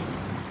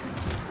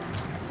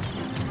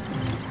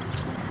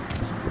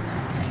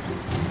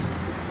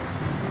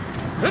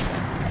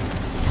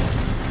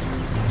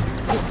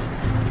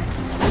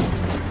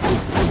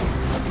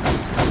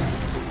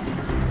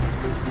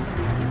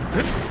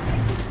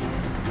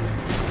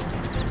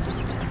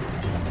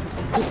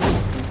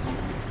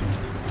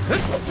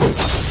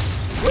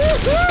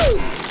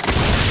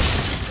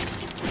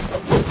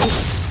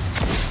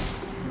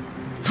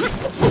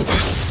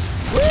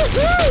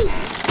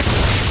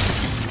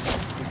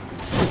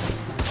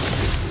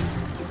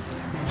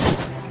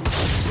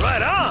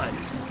 Right on!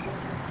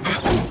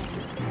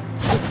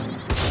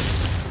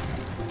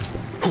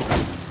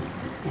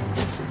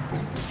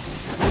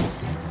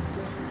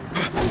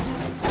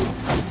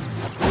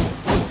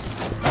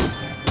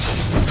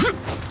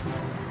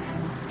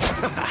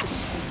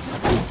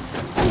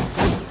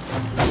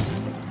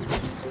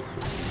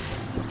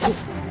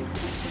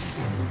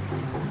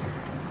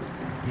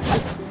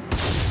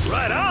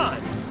 Right on!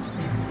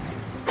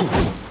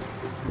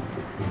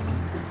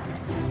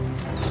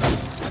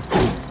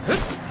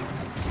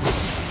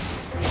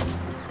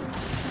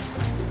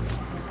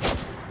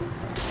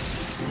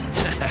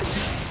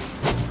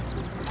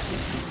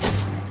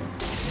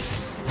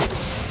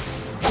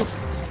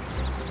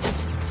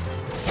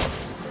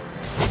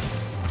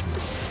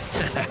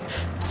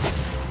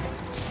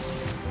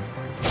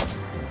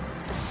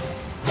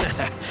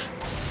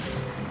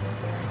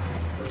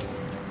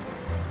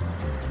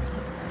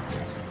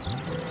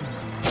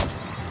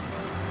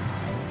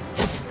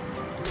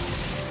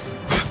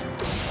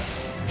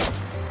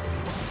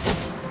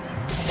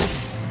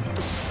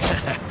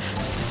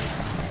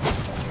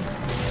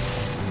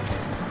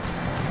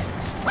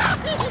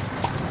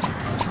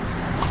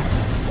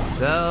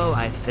 So,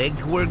 I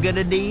think we're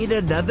gonna need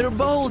another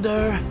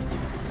boulder.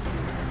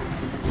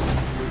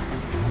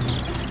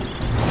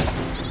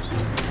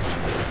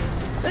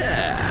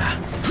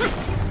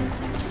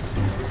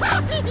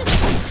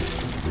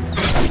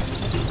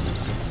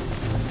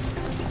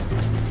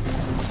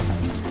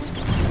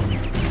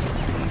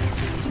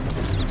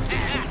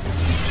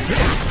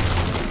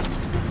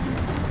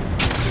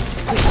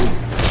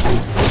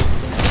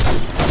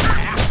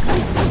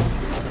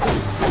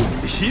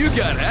 You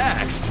got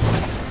axed.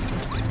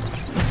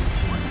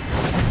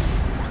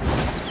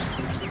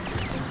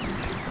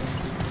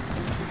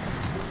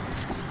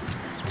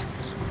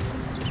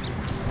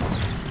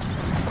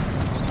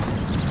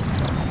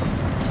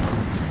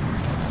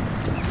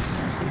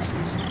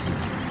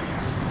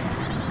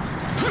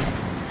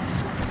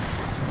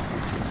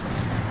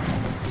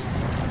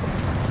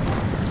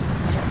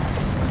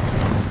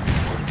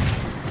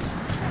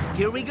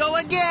 Here we go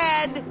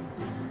again!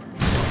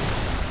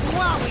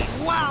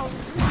 Wowie, wow!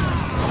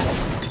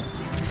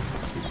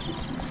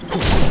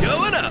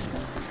 Going up!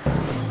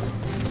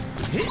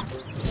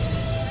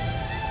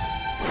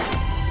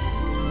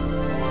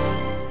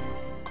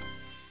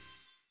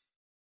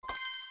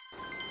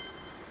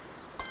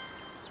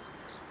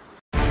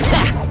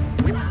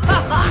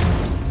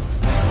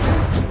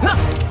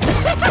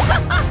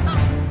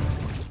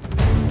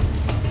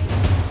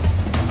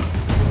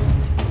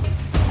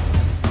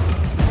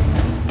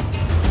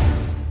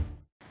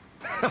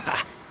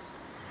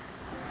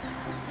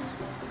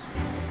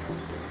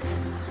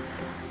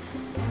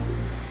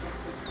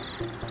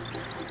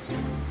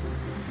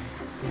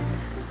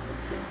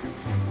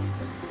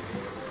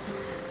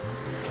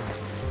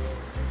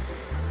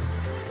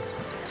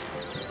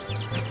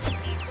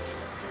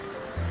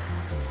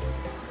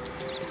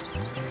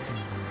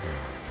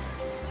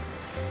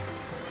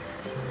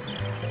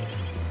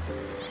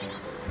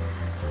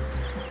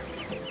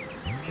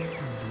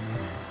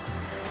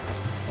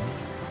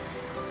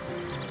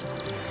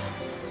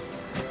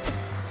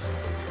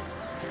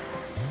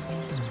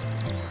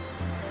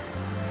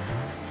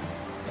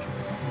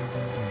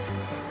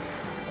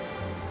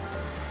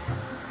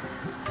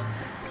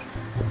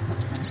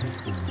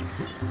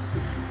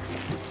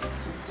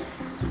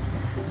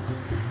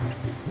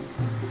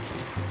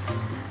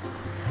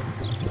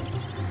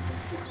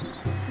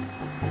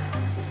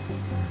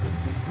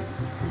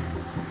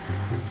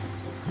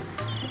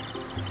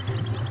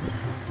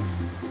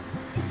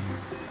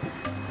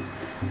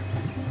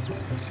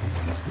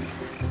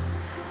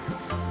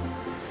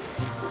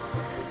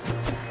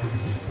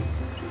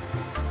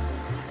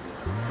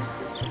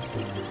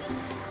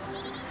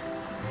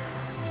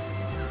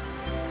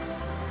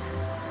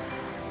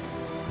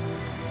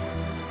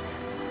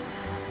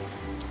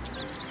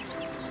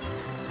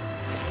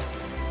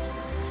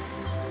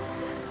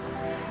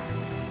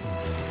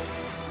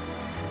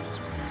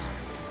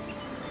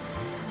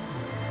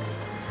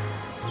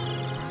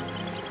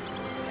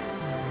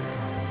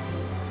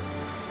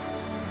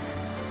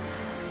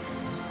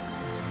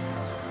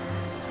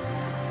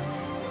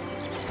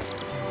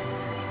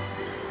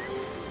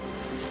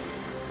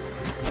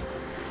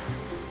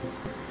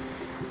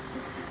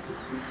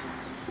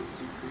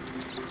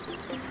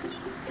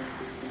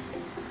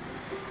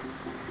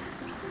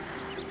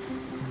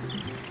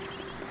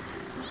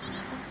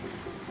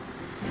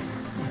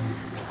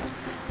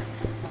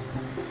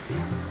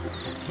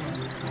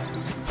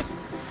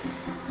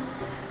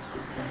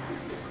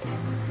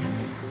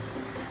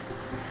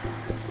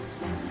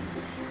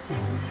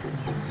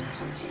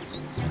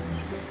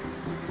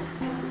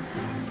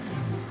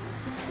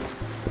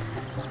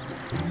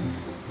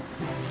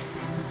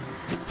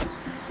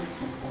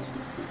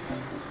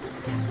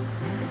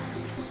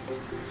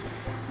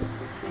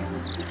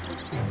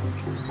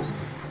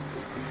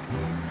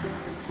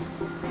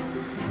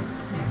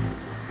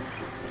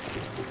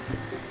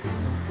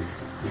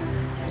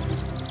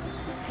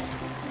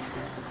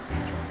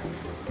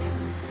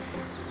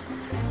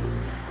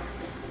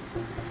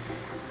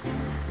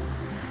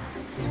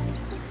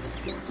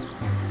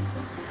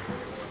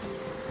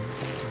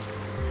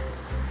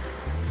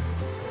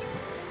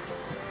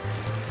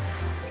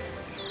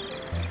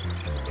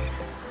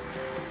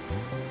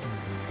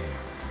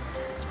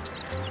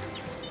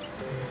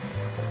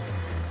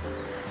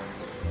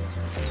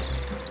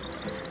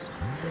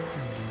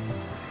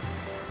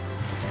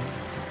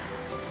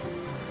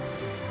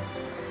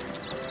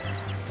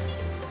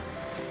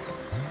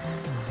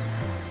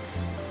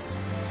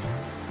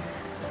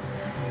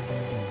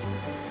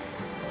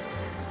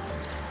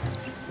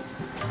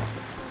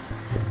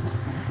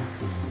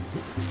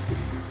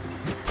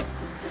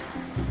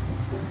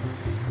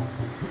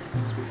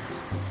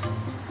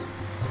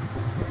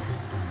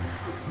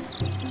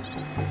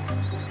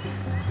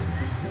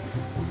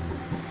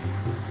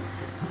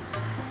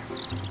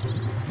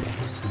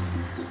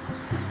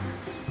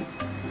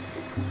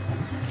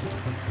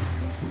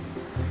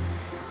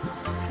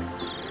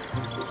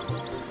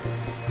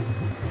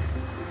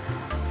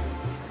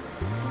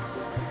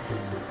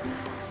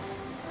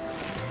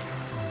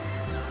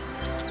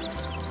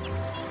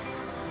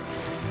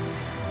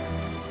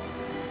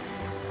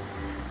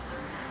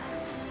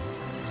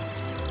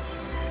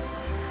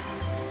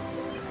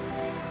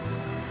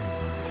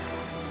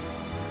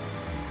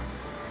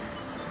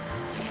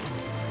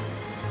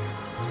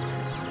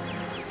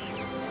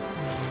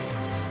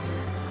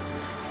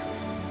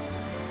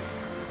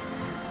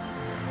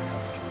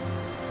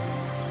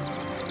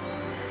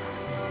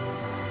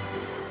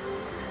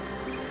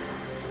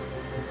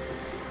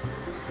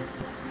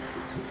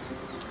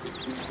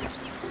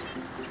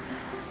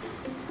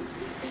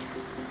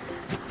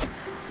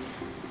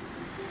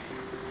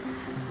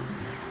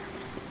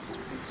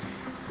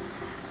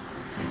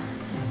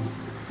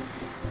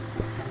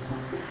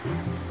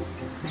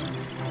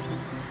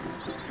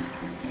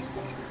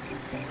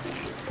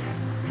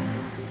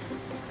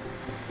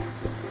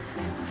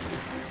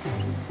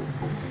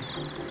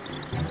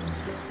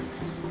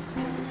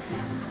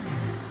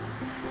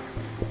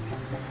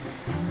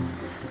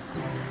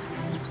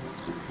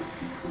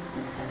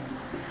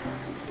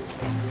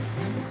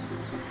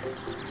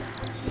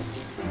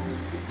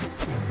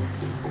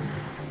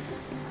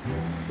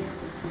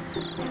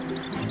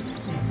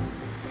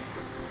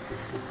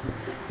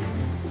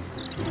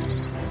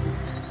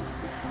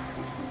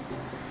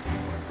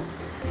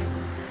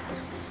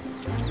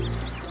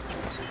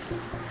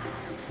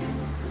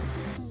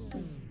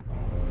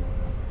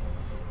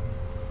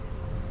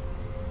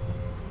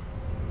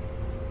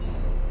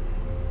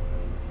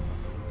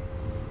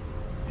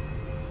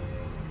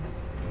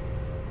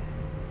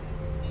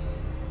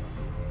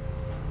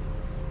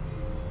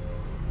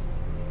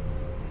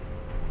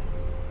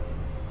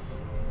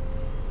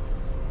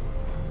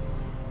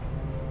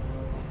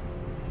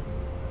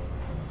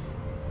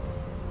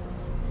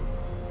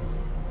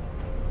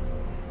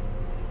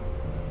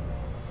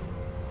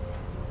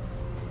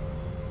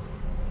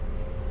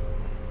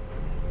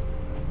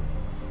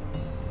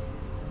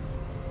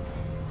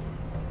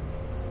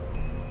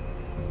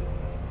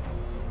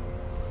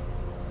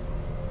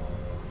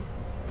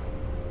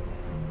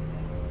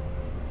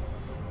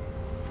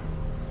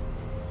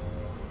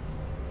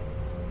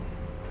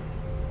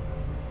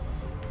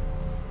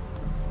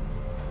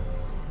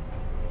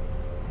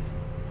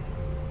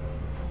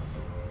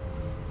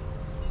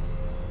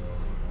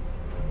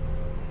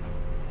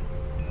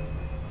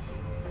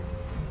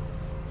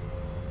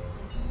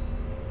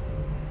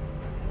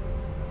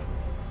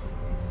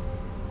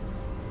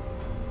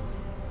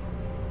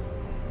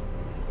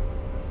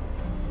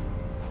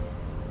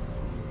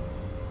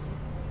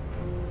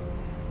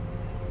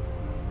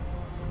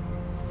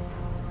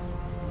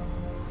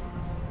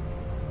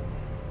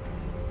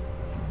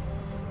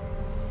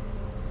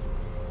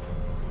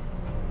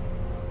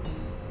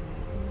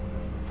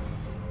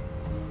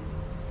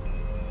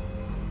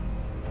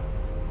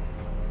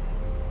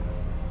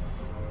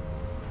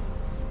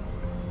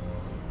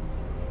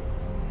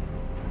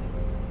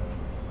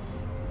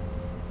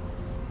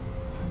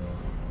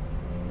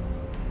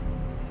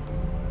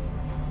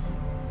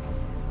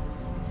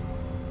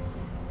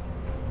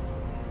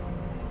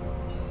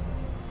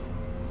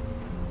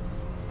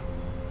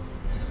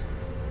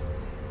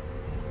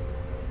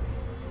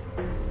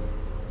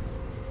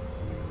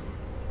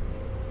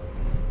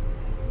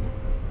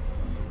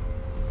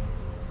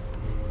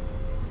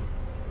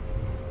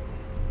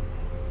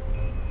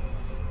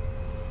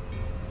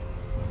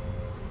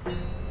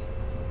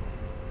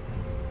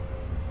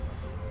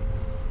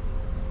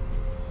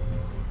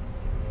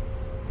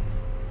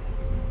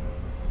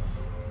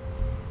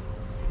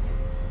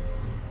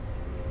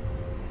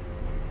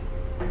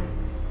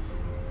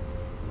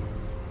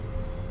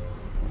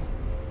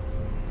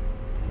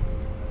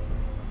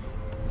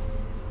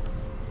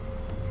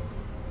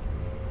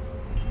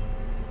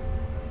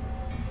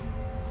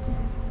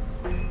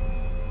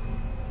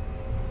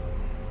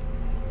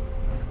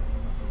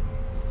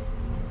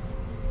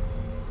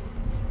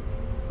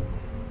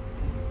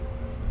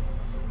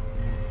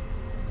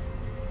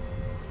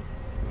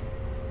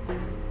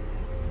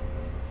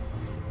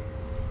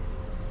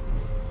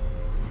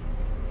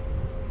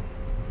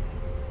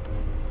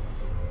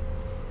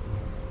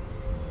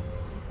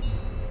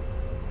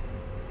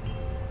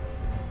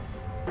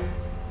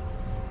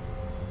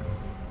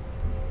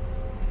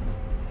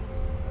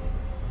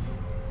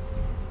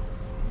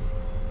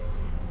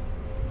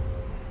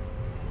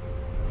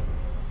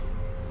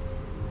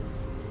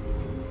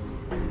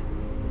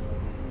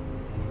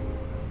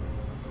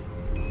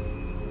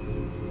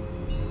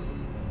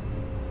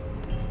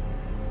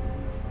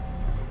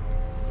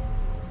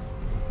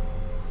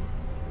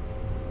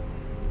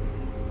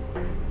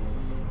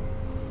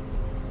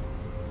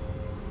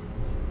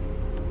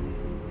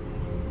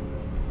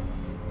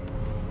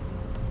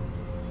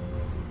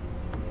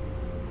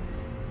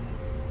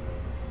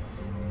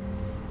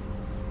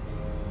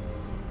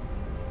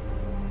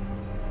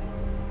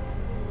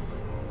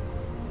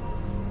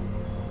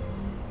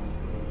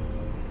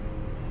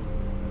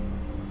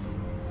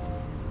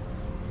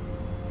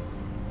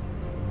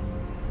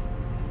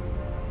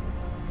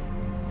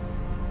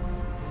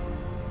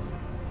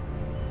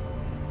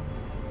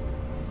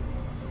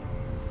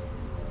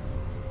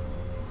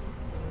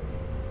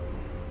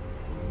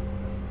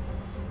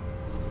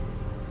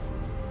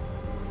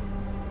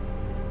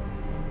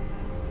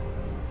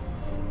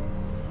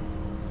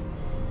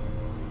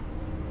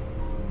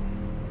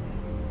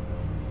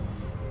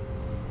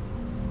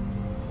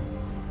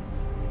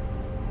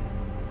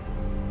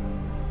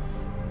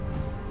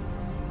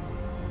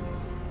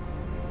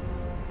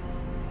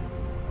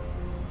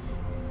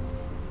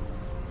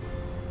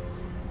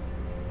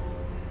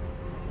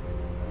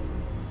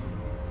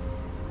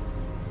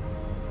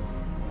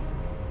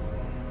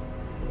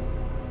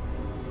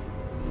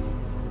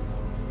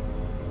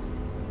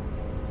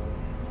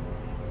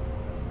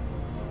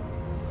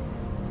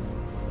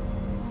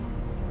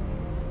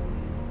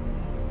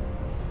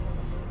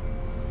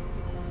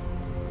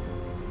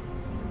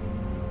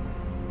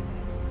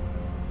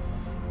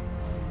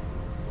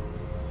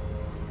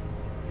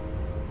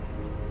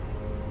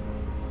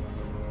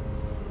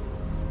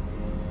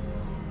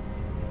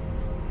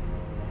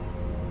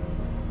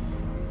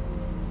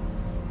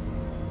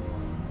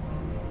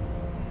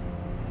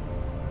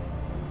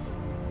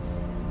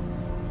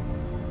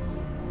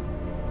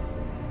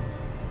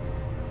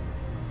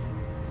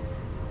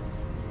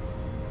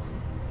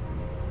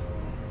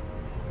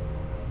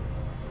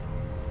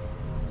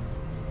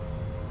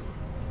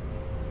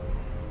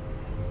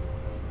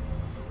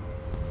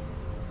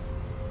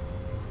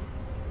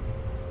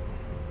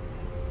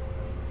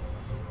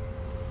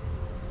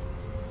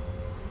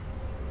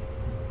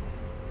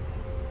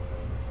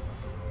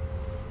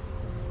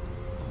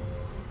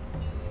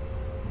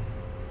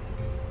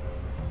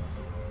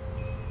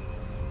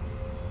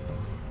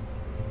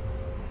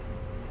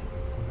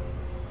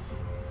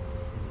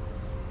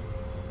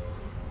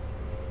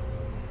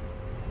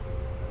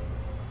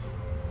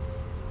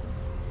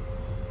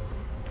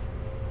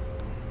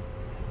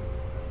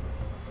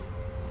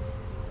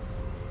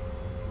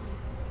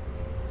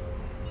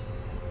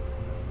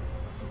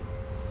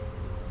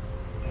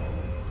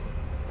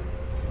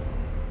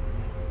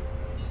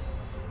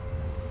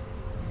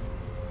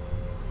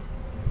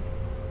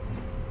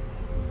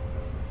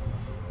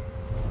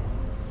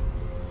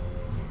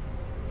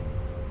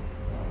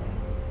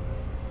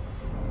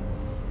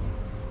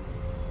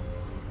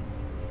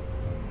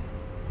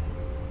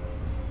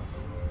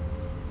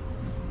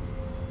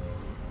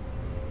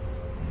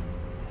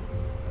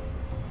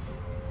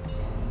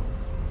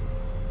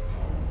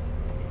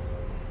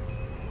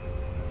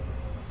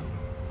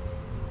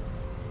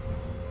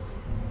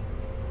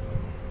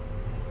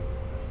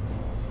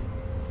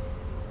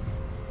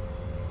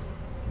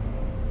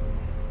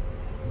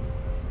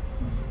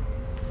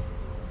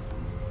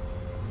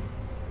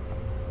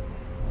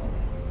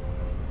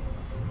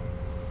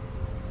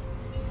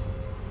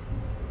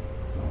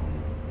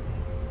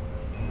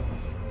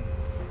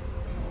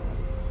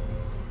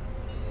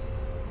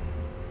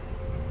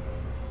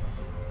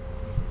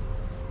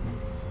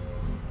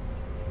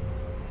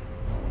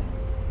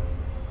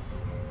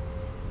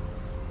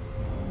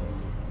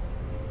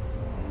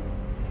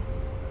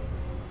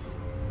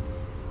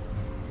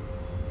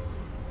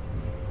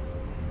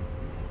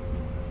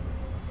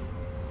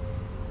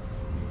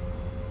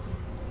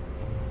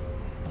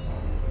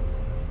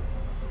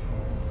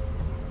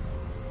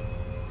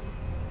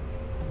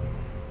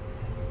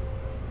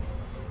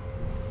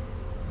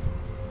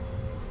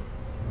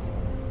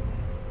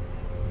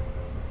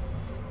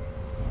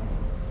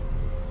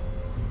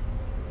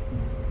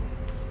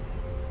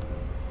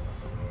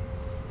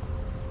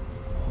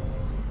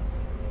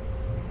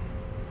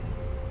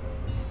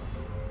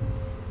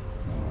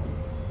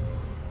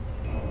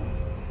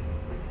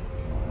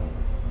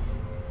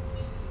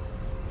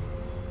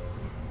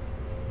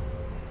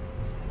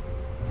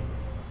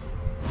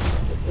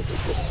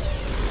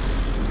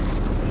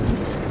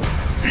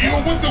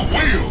 Now with the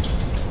wheel!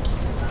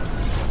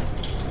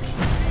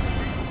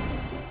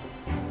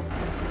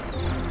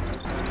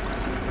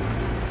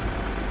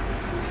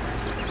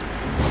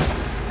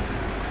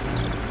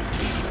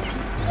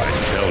 I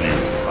tell you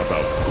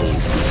about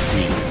Golden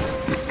Queen.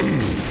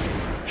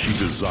 She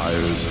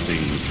desires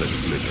things that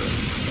glitter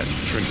and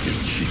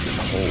trinkets she can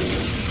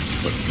hold,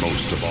 but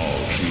most of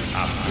all, she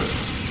after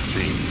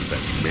things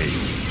that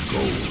make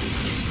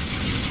gold.